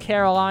accent has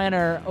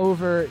Carolina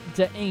over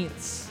the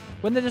Aints.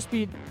 Wouldn't they just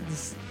be?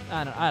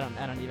 I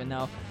don't even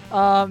know.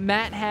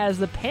 Matt has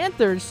the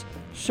Panthers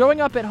showing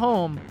up at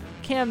home.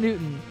 Cam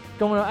Newton.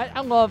 I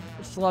love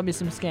me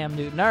some Scam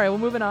Newton. All right, we're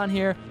moving on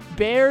here.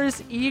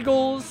 Bears,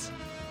 Eagles.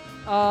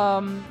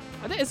 I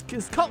think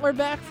is Cutler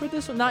back for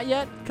this one? Not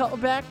yet. Cutler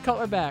back.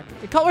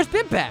 Cutler's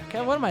been back.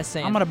 What am I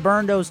saying? I'm gonna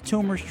burn those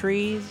Toomer's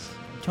trees,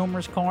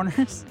 Toomer's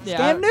corners. Yeah,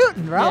 Scam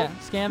Newton, bro. Yeah,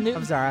 Scam Newton.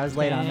 I'm sorry, I was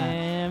late on that.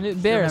 Scam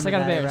Newton. Bears. I got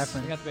the Bears.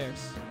 Reference. I got the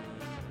Bears.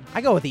 I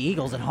go with the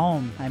Eagles at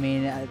home. I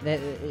mean,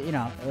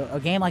 a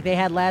game like they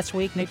had last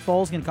week, Nick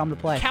Foles going to come to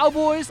play.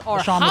 Cowboys are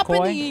LaShawn hopping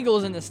McCoy. the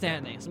Eagles in the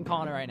standings. I'm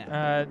calling it right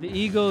now. The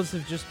Eagles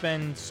have just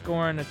been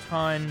scoring a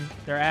ton.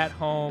 They're at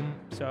home,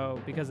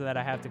 so because of that,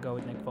 I have to go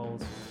with Nick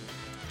Foles.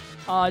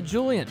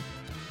 Julian.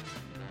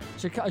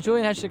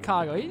 Julian has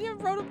Chicago. He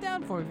wrote him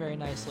down for me very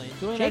nicely.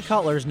 Jay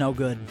Cutler's no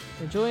good.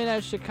 Julian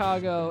has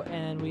Chicago,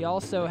 and we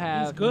also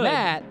have He's good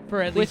Matt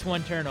for at least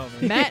one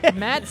turnover.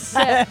 Matt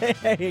said.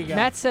 There you go.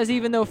 Matt says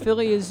even though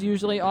Philly is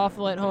usually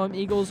awful at home,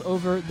 Eagles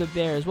over the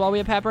Bears. While we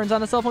have Pat Burns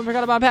on the cell phone,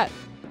 forgot about Pat.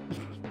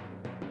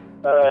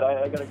 All right,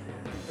 I gotta.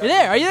 You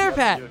there? Are you there,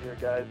 Pat? Here,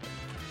 guys.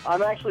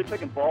 I'm actually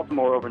picking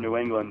Baltimore over New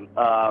England.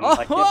 I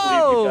can't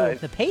believe you guys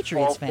the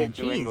Patriots all fan. picked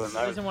New England.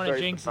 I was doesn't want to very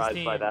jinx his surprised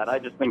team. by that. I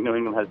just think New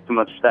England has too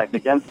much stacked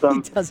against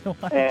them. He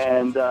doesn't want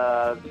And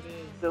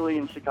Philly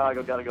and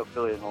Chicago got to go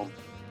Philly at home.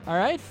 All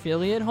right,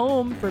 Philly at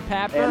home for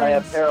Pat Burns. And I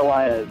have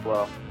Carolina as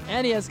well.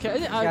 And he has. got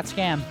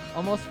Scam.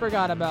 Almost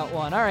forgot about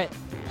one. All right,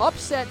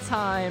 upset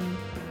time.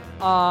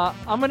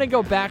 I'm gonna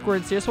go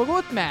backwards here, so we'll go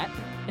with Matt,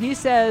 and he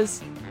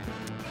says,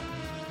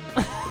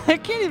 I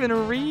can't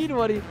even read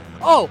what he.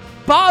 Oh,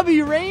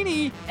 Bobby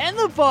Rainey and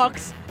the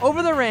Bucks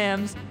over the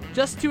Rams,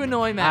 just to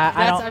annoy Matt.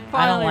 I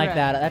don't like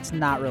that. That's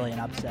not really an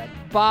upset.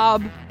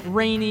 Bob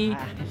Rainey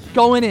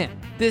going in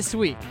this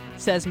week,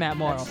 says Matt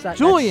Morrow.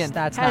 Julian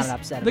that's has not an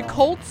upset at the all.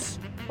 Colts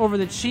over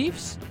the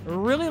Chiefs.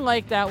 Really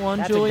like that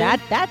one, Julian.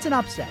 That's an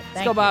upset.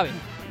 Let's go, Bobby.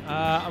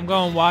 I'm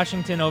going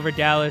Washington over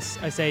Dallas.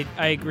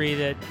 I agree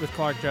that with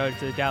Clark Judge,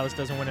 that Dallas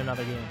doesn't win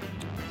another game.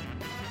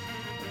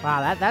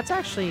 Wow, that's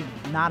actually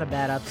not a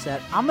bad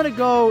upset. I'm gonna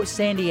go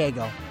San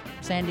Diego.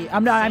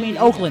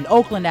 Oakland.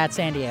 Oakland at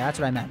San Diego. That's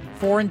what I meant.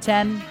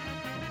 4-10.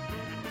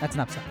 That's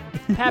an upset.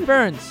 Pat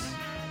Burns.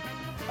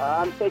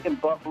 I'm taking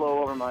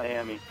Buffalo over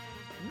Miami.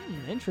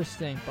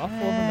 Interesting.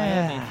 Buffalo over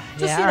Miami.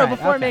 Just yeah,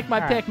 before I make my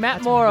pick, Matt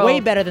That's Morrow.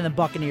 way better than the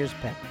Buccaneers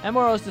pick. Matt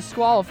Morrow is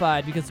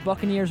disqualified because the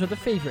Buccaneers are the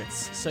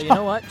favorites. So you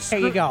know what? There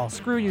you go.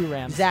 Screw you,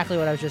 Rams. Exactly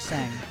what I was just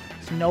saying.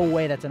 There's no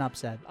way that's an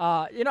upset.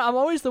 I'm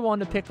always the one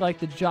to pick like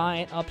the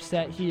giant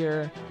upset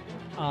here.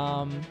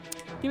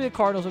 Give me the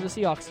Cardinals or the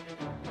Seahawks.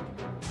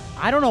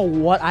 I don't know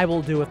what I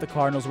will do if the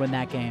Cardinals win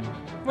that game.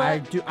 Well,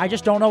 I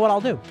just don't know what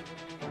I'll do.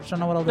 Just don't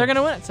know what I'll do. They're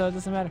gonna win it, so it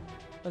doesn't matter.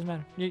 Doesn't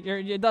matter.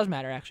 It does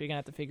matter actually. You're gonna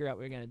have to figure out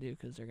what you're gonna do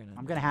because they're gonna.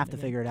 I'm gonna have to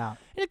figure it out.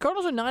 Yeah, the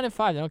Cardinals are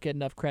 9-5. They don't get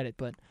enough credit,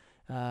 but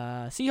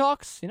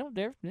Seahawks,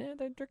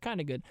 they're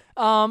kind of good.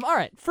 All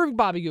right, for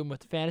Bobby Goon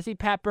with the fantasy,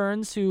 Pat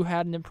Burns, who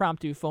had an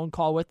impromptu phone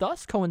call with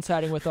us,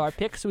 coinciding with our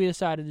picks, so he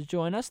decided to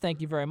join us.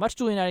 Thank you very much.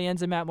 Julian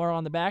Adienza and Matt Morrow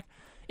on the back.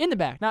 In the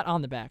back, not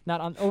on the back, not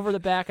on over the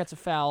back. That's a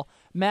foul.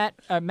 Mac,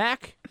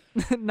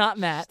 not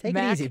Matt. Take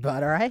Mac, it easy,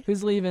 bud. All right.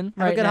 Who's leaving? Have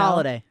right a good now.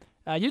 holiday.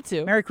 You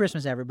too. Merry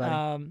Christmas,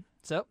 everybody.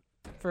 So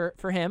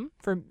for him,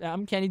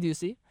 I'm Kenny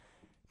Ducey.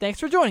 Thanks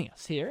for joining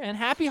us here, and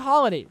happy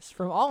holidays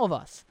from all of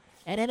us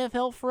at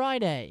NFL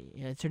Friday.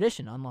 A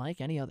tradition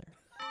unlike any other.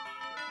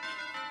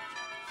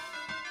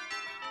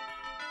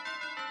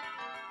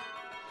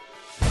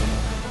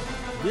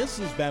 This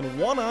has been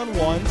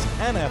One-on-One's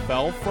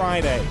NFL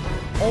Friday,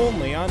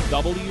 only on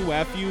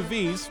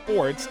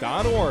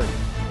WFUVSports.org.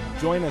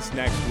 Join us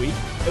next week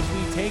as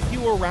we take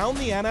you around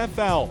the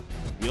NFL.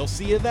 We'll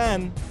see you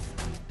then.